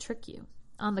trying to trick you.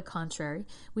 On the contrary,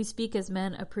 we speak as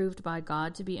men approved by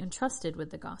God to be entrusted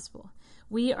with the gospel.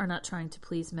 We are not trying to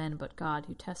please men, but God,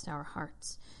 who tests our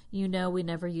hearts. You know we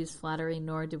never use flattery,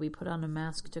 nor do we put on a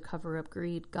mask to cover up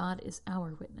greed. God is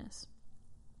our witness.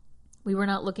 We were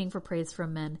not looking for praise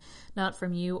from men, not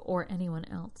from you or anyone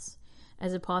else.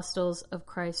 As apostles of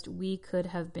Christ, we could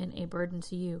have been a burden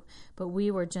to you, but we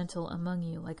were gentle among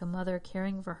you, like a mother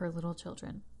caring for her little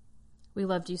children. We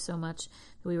loved you so much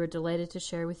that we were delighted to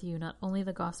share with you not only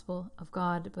the gospel of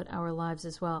God, but our lives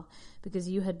as well, because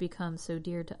you had become so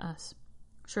dear to us.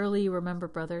 Surely you remember,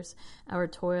 brothers, our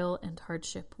toil and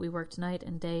hardship. We worked night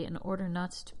and day in order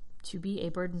not to be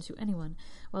a burden to anyone,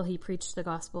 while he preached the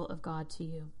gospel of God to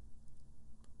you.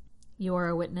 You are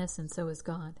a witness, and so is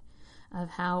God, of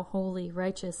how holy,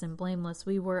 righteous, and blameless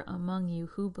we were among you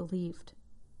who believed.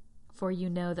 For you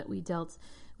know that we dealt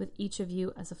with each of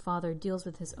you as a father deals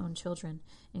with his own children,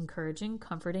 encouraging,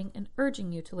 comforting, and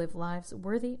urging you to live lives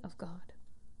worthy of God,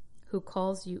 who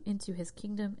calls you into his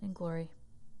kingdom and glory.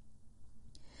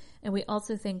 And we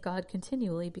also thank God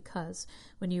continually because,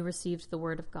 when you received the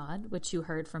word of God, which you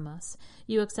heard from us,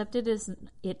 you accepted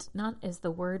it not as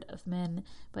the word of men,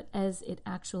 but as it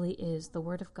actually is, the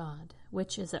word of God,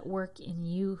 which is at work in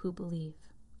you who believe.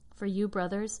 For you,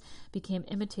 brothers, became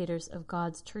imitators of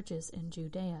God's churches in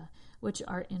Judea, which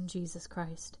are in Jesus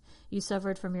Christ. You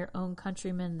suffered from your own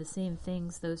countrymen the same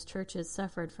things those churches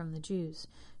suffered from the Jews,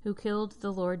 who killed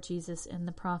the Lord Jesus and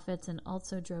the prophets and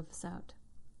also drove us out.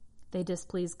 They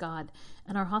displease God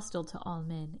and are hostile to all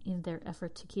men in their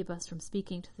effort to keep us from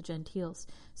speaking to the Gentiles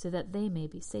so that they may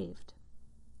be saved.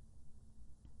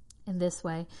 In this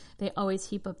way, they always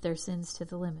heap up their sins to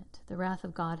the limit. The wrath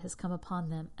of God has come upon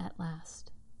them at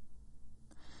last.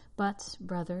 But,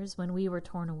 brothers, when we were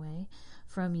torn away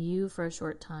from you for a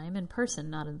short time, in person,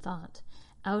 not in thought,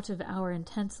 out of our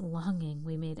intense longing,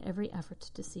 we made every effort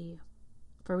to see you.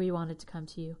 For we wanted to come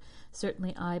to you.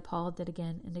 Certainly I, Paul, did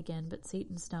again and again, but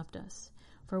Satan stopped us.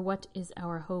 For what is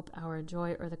our hope, our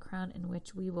joy, or the crown in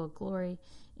which we will glory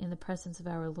in the presence of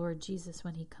our Lord Jesus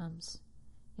when he comes?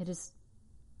 Is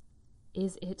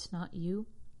it not you?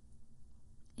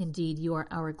 Indeed, you are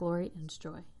our glory and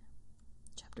joy.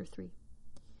 Chapter 3.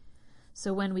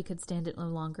 So when we could stand it no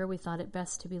longer, we thought it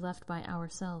best to be left by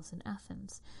ourselves in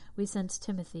Athens. We sent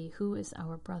Timothy, who is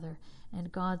our brother,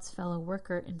 and God's fellow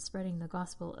worker in spreading the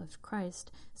gospel of Christ,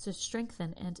 to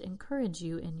strengthen and encourage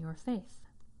you in your faith,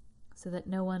 so that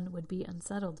no one would be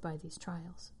unsettled by these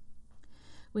trials.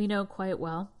 We know quite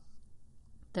well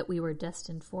that we were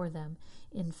destined for them.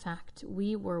 In fact, when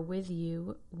we were with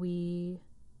you,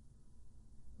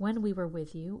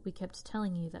 we kept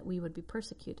telling you that we would be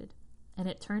persecuted. And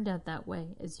it turned out that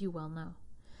way, as you well know.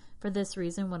 For this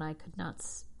reason, when I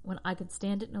could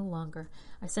stand it no longer,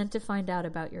 I sent to find out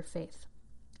about your faith.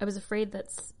 I was afraid that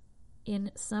in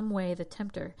some way the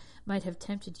tempter might have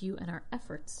tempted you and our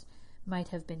efforts might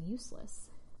have been useless.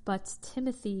 But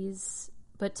Timothy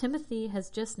has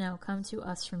just now come to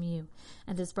us from you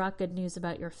and has brought good news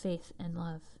about your faith and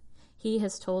love. He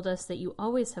has told us that you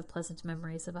always have pleasant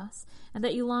memories of us and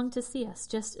that you long to see us,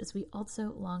 just as we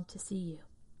also long to see you.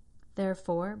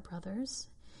 Therefore, brothers,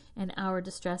 in our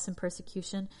distress and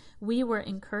persecution, we were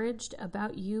encouraged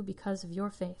about you because of your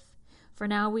faith. For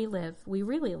now we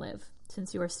really live,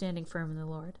 since you are standing firm in the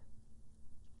Lord.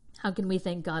 How can we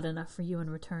thank God enough for you in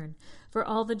return, for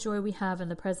all the joy we have in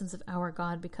the presence of our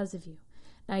God because of you?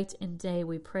 Night and day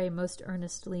we pray most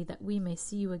earnestly that we may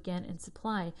see you again and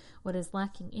supply what is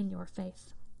lacking in your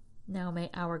faith. Now may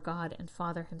our God and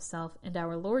Father himself and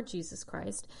our Lord Jesus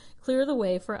Christ clear the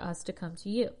way for us to come to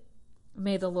you.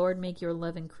 May the Lord make your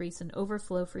love increase and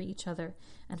overflow for each other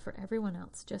and for everyone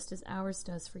else, just as ours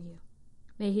does for you.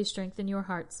 May he strengthen your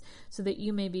hearts so that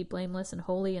you may be blameless and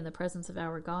holy in the presence of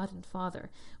our God and Father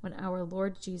when our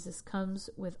Lord Jesus comes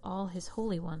with all his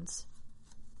holy ones.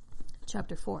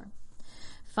 Chapter 4.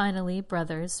 Finally,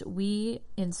 brothers, we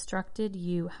instructed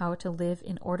you how to live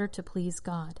in order to please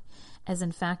God, as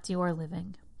in fact you are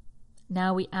living.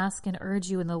 Now we ask and urge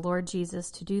you in the Lord Jesus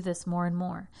to do this more and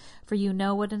more, for you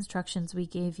know what instructions we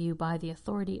gave you by the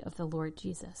authority of the Lord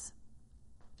Jesus.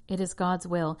 It is God's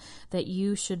will that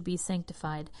you should be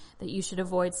sanctified, that you should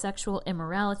avoid sexual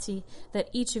immorality, that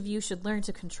each of you should learn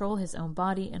to control his own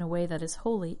body in a way that is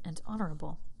holy and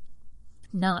honorable,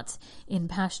 not in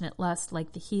passionate lust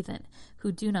like the heathen,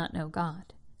 who do not know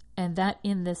God, and that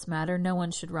in this matter no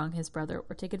one should wrong his brother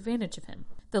or take advantage of him.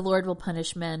 The Lord will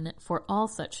punish men for all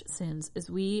such sins,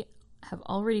 as we have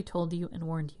already told you and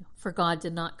warned you. For God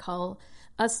did not call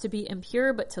us to be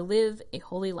impure, but to live a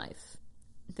holy life.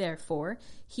 Therefore,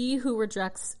 he who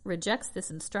rejects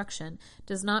this instruction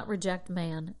does not reject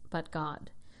man, but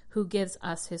God, who gives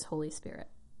us his Holy Spirit.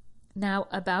 Now,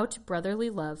 about brotherly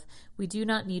love, we do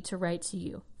not need to write to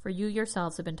you, for you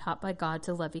yourselves have been taught by God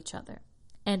to love each other.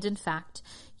 And in fact,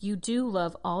 you do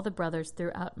love all the brothers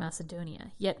throughout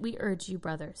Macedonia, yet we urge you,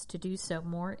 brothers, to do so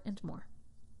more and more.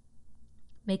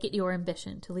 Make it your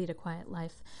ambition to lead a quiet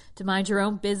life, to mind your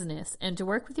own business, and to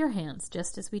work with your hands,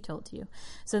 just as we told you,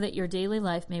 so that your daily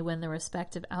life may win the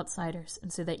respect of outsiders,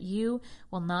 and so that you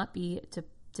will not be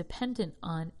dependent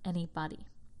on anybody.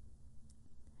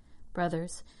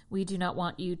 Brothers, we do not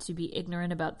want you to be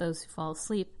ignorant about those who fall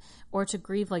asleep, or to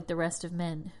grieve like the rest of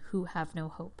men who have no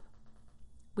hope.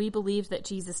 We believe that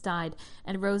Jesus died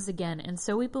and rose again, and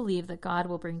so we believe that God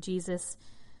will bring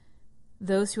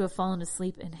those who have fallen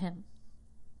asleep in him.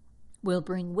 Will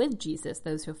bring with Jesus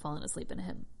those who have fallen asleep in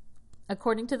him.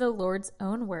 According to the Lord's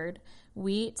own word,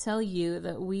 we tell you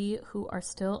that we who are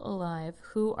still alive,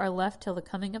 who are left till the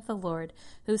coming of the Lord,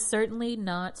 will certainly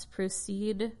not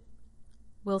precede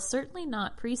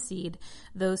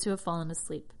those who have fallen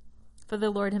asleep. For the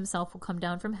Lord himself will come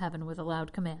down from heaven with a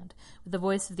loud command, with the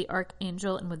voice of the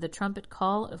archangel and with the trumpet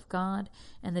call of God,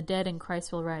 and the dead in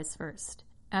Christ will rise first.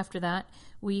 After that,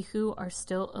 we who are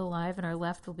still alive and are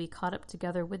left will be caught up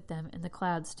together with them in the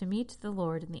clouds to meet the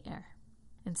Lord in the air.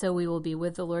 And so we will be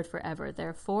with the Lord forever.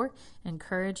 Therefore,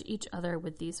 encourage each other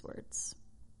with these words.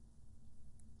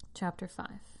 Chapter 5.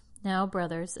 Now,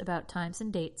 brothers, about times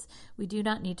and dates, we do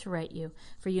not need to write you,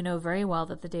 for you know very well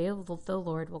that the day of the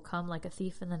Lord will come like a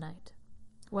thief in the night.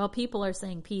 While people are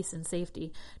saying peace and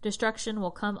safety, destruction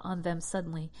will come on them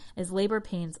suddenly, as labor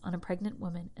pains on a pregnant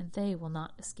woman, and they will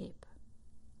not escape.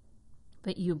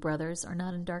 But you, brothers, are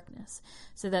not in darkness,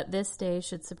 so that this day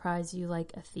should surprise you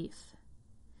like a thief.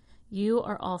 You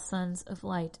are all sons of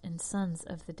light and sons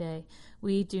of the day.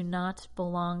 We do not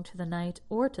belong to the night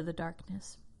or to the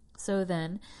darkness. So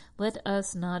then, let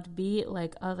us not be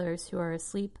like others who are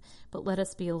asleep, but let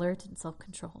us be alert and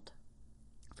self-controlled.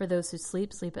 For those who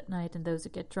sleep, sleep at night, and those who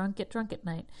get drunk at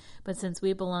night. But since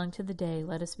we belong to the day,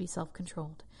 let us be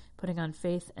self-controlled, putting on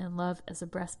faith and love as a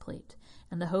breastplate,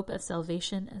 and the hope of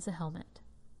salvation as a helmet.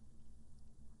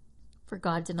 For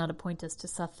God did not appoint us to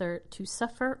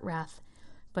suffer wrath,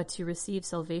 but to receive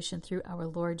salvation through our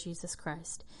Lord Jesus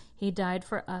Christ. He died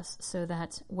for us so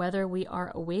that, whether we are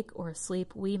awake or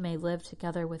asleep, we may live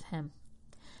together with him.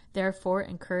 Therefore,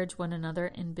 encourage one another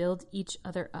and build each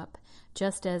other up,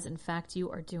 just as in fact you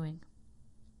are doing.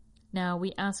 Now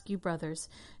we ask you, brothers,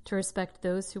 to respect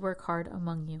those who work hard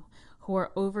among you, who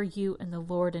are over you in the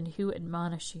Lord and who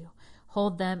admonish you.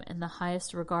 Hold them in the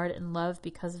highest regard and love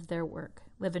because of their work.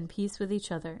 Live in peace with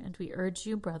each other, and we urge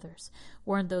you, brothers,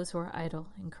 warn those who are idle,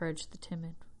 encourage the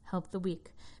timid, help the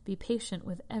weak, be patient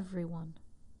with everyone.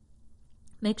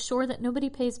 Make sure that nobody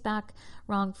pays back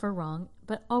wrong for wrong,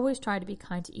 but always try to be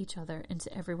kind to each other and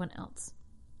to everyone else.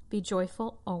 Be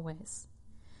joyful always.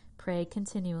 Pray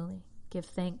continually. Give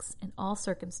thanks in all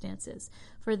circumstances,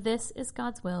 for this is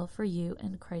God's will for you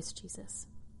in Christ Jesus.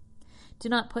 Do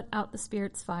not put out the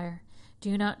Spirit's fire.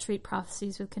 Do not treat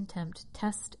prophecies with contempt.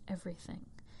 Test everything.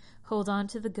 Hold on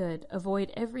to the good.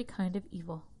 Avoid every kind of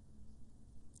evil.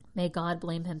 May God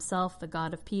blame himself, the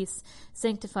God of peace,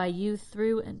 sanctify you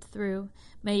through and through.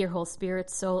 May your whole spirit,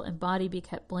 soul, and body be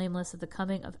kept blameless at the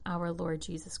coming of our Lord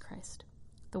Jesus Christ.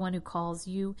 The one who calls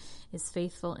you is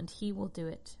faithful, and he will do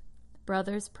it.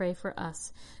 Brothers, pray for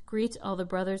us. Greet all the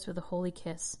brothers with a holy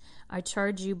kiss. I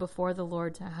charge you before the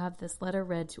Lord to have this letter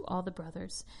read to all the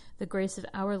brothers. The grace of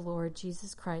our Lord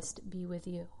Jesus Christ be with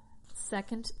you.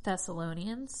 2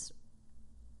 Thessalonians,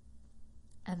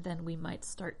 and then we might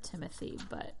start Timothy,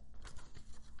 but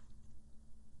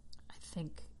I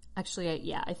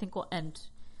I think we'll end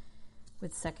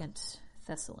with 2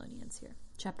 Thessalonians here.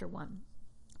 Chapter 1.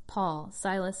 Paul,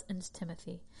 Silas, and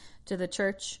Timothy, to the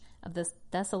church of the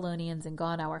Thessalonians in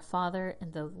God our Father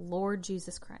and the Lord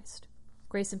Jesus Christ.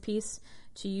 Grace and peace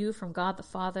to you from God the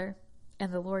Father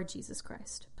and the Lord Jesus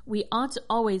Christ. We ought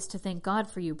always to thank God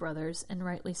for you, brothers, and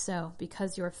rightly so,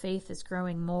 because your faith is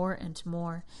growing more and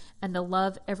more, and the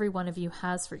love every one of you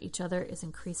has for each other is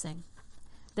increasing.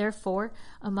 Therefore,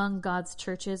 among God's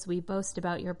churches, we boast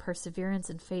about your perseverance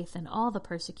and faith in all the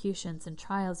persecutions and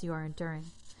trials you are enduring.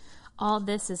 All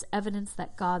this is evidence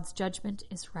that God's judgment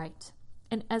is right.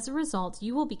 And as a result,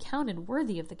 you will be counted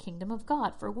worthy of the kingdom of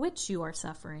God for which you are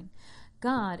suffering.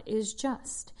 God is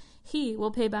just. He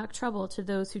will pay back trouble to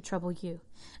those who trouble you,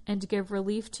 and give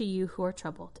relief to you who are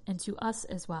troubled, and to us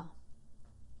as well.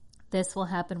 This will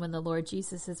happen when the Lord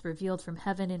Jesus is revealed from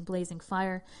heaven in blazing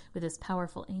fire with his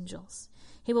powerful angels.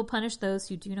 He will punish those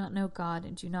who do not know God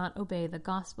and do not obey the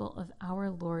gospel of our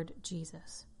Lord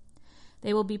Jesus.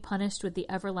 They will be punished with the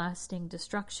everlasting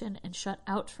destruction and shut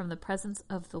out from the presence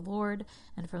of the Lord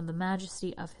and from the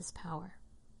majesty of his power.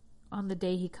 On the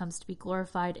day he comes to be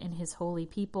glorified in his holy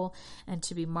people and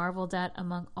to be marveled at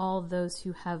among all those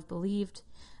who have believed.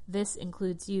 This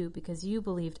includes you, because you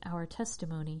believed our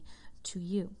testimony to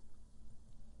you.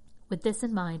 With this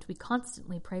in mind, we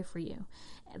constantly pray for you,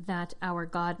 that our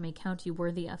God may count you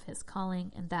worthy of his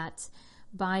calling, and that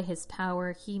by his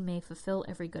power he may fulfill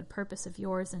every good purpose of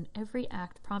yours and every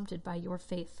act prompted by your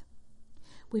faith.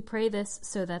 We pray this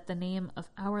so that the name of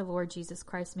our Lord Jesus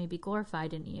Christ may be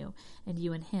glorified in you, and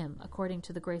you in him, according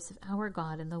to the grace of our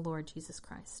God and the Lord Jesus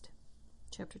Christ.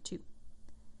 Chapter 2.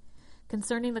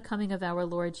 Concerning the coming of our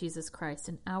Lord Jesus Christ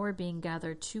and our being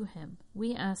gathered to him,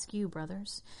 we ask you,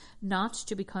 brothers, not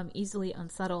to become easily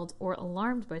unsettled or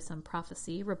alarmed by some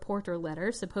prophecy, report, or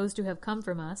letter supposed to have come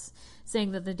from us,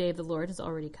 saying that the day of the Lord has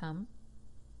already come.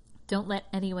 Don't let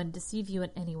anyone deceive you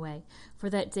in any way, for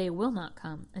that day will not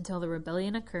come until the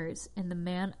rebellion occurs and the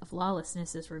man of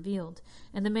lawlessness is revealed,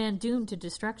 and the man doomed to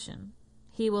destruction.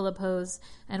 He will oppose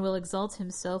and will exalt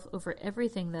himself over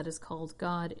everything that is called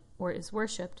God or is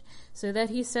worshipped, so that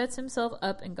he sets himself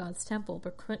up in God's temple,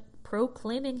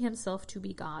 proclaiming himself to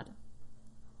be God.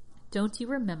 Don't you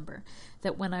remember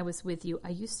that when I was with you, I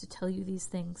used to tell you these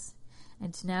things?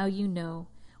 And now you know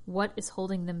what is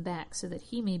holding them back, so that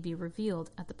he may be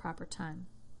revealed at the proper time.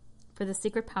 For the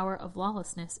secret power of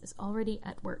lawlessness is already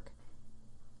at work.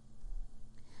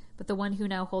 But the one who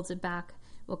now holds it back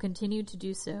will continue to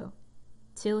do so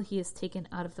till he is taken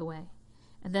out of the way.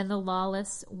 And then the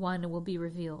lawless one will be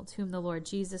revealed, whom the Lord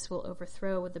Jesus will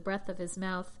overthrow with the breath of his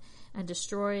mouth and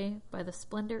destroy by the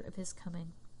splendor of his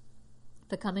coming.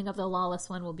 The coming of the lawless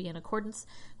one will be in accordance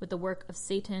with the work of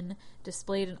Satan,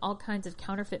 displayed in all kinds of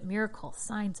counterfeit miracles,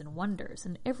 signs, and wonders,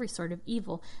 and every sort of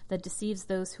evil that deceives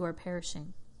those who are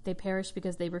perishing. They perish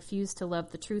because they refuse to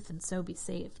love the truth and so be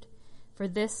saved. For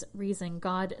this reason,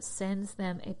 God sends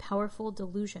them a powerful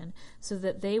delusion, so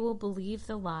that they will believe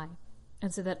the lie,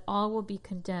 and so that all will be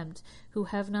condemned who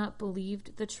have not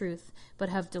believed the truth, but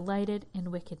have delighted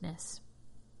in wickedness.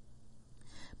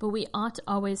 But we ought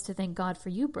always to thank God for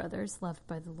you, brothers, loved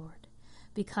by the Lord,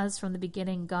 because from the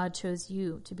beginning God chose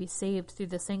you to be saved through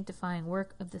the sanctifying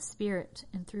work of the Spirit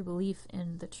and through belief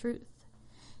in the truth.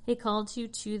 He called you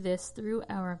to this through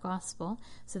our gospel,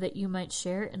 so that you might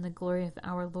share in the glory of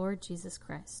our Lord Jesus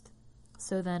Christ.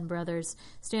 So then, brothers,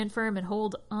 stand firm and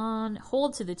hold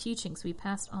to the teachings we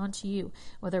passed on to you,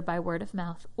 whether by word of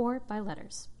mouth or by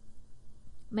letters.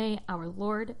 May our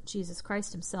Lord Jesus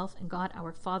Christ himself and God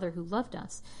our Father, who loved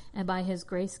us and by his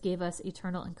grace gave us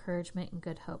eternal encouragement and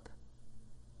good hope,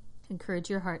 encourage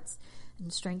your hearts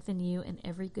and strengthen you in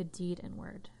every good deed and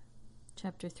word.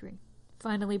 Chapter 3.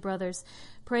 Finally, brothers,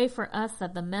 pray for us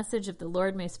that the message of the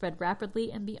Lord may spread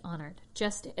rapidly and be honored,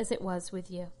 just as it was with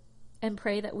you. And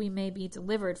pray that we may be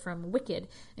delivered from wicked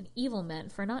and evil men,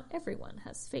 for not everyone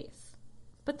has faith.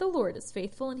 But the Lord is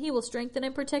faithful, and he will strengthen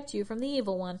and protect you from the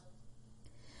evil one.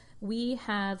 We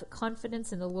have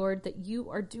confidence in the Lord that you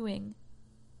are doing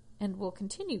and will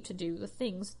continue to do the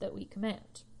things that we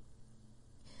command.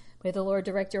 May the Lord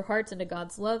direct your hearts into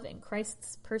God's love and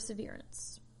Christ's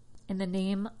perseverance. In the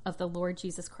name of the Lord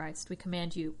Jesus Christ, we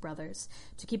command you, brothers,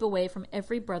 to keep away from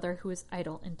every brother who is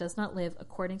idle and does not live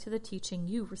according to the teaching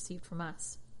you received from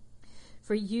us.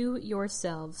 For you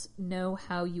yourselves know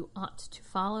how you ought to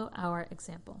follow our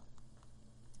example.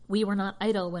 We were not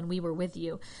idle when we were with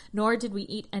you, nor did we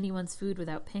eat anyone's food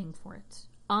without paying for it.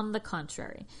 On the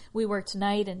contrary, we worked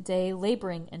night and day,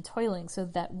 laboring and toiling, so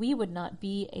that we would not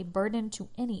be a burden to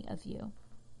any of you.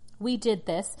 We did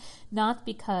this not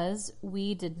because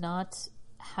we did not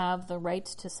have the right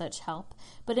to such help,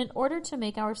 but in order to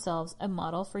make ourselves a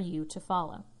model for you to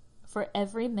follow. For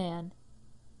every man,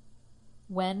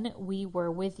 when we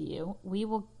were with you, we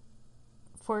will,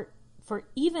 for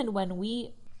even when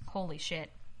we, holy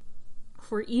shit.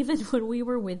 For even when we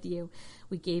were with you,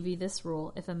 we gave you this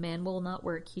rule: if a man will not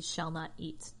work, he shall not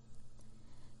eat.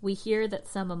 We hear that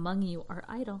some among you are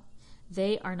idle.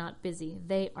 They are not busy.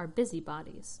 They are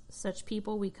busybodies. Such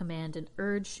people we command and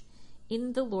urge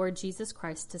in the Lord Jesus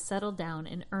Christ to settle down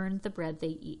and earn the bread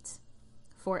they eat.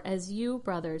 For as you,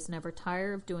 brothers, never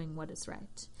tire of doing what is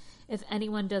right. If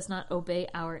anyone does not obey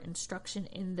our instruction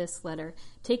in this letter,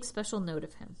 take special note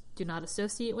of him. Do not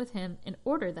associate with him in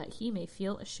order that he may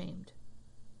feel ashamed.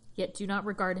 Yet do not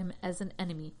regard him as an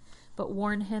enemy, but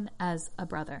warn him as a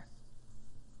brother.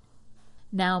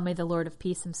 Now may the Lord of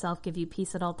peace himself give you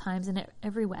peace at all times and in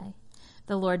every way.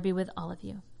 The Lord be with all of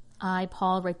you. I,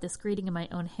 Paul, write this greeting in my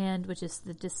own hand, which is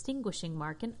the distinguishing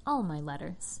mark in all my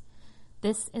letters.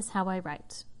 This is how I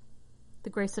write. The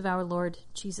grace of our Lord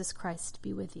Jesus Christ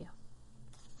be with you.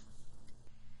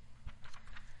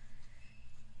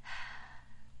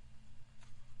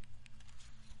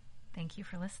 Thank you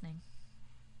for listening.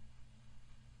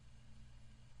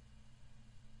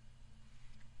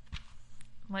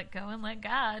 Let go and let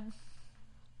God.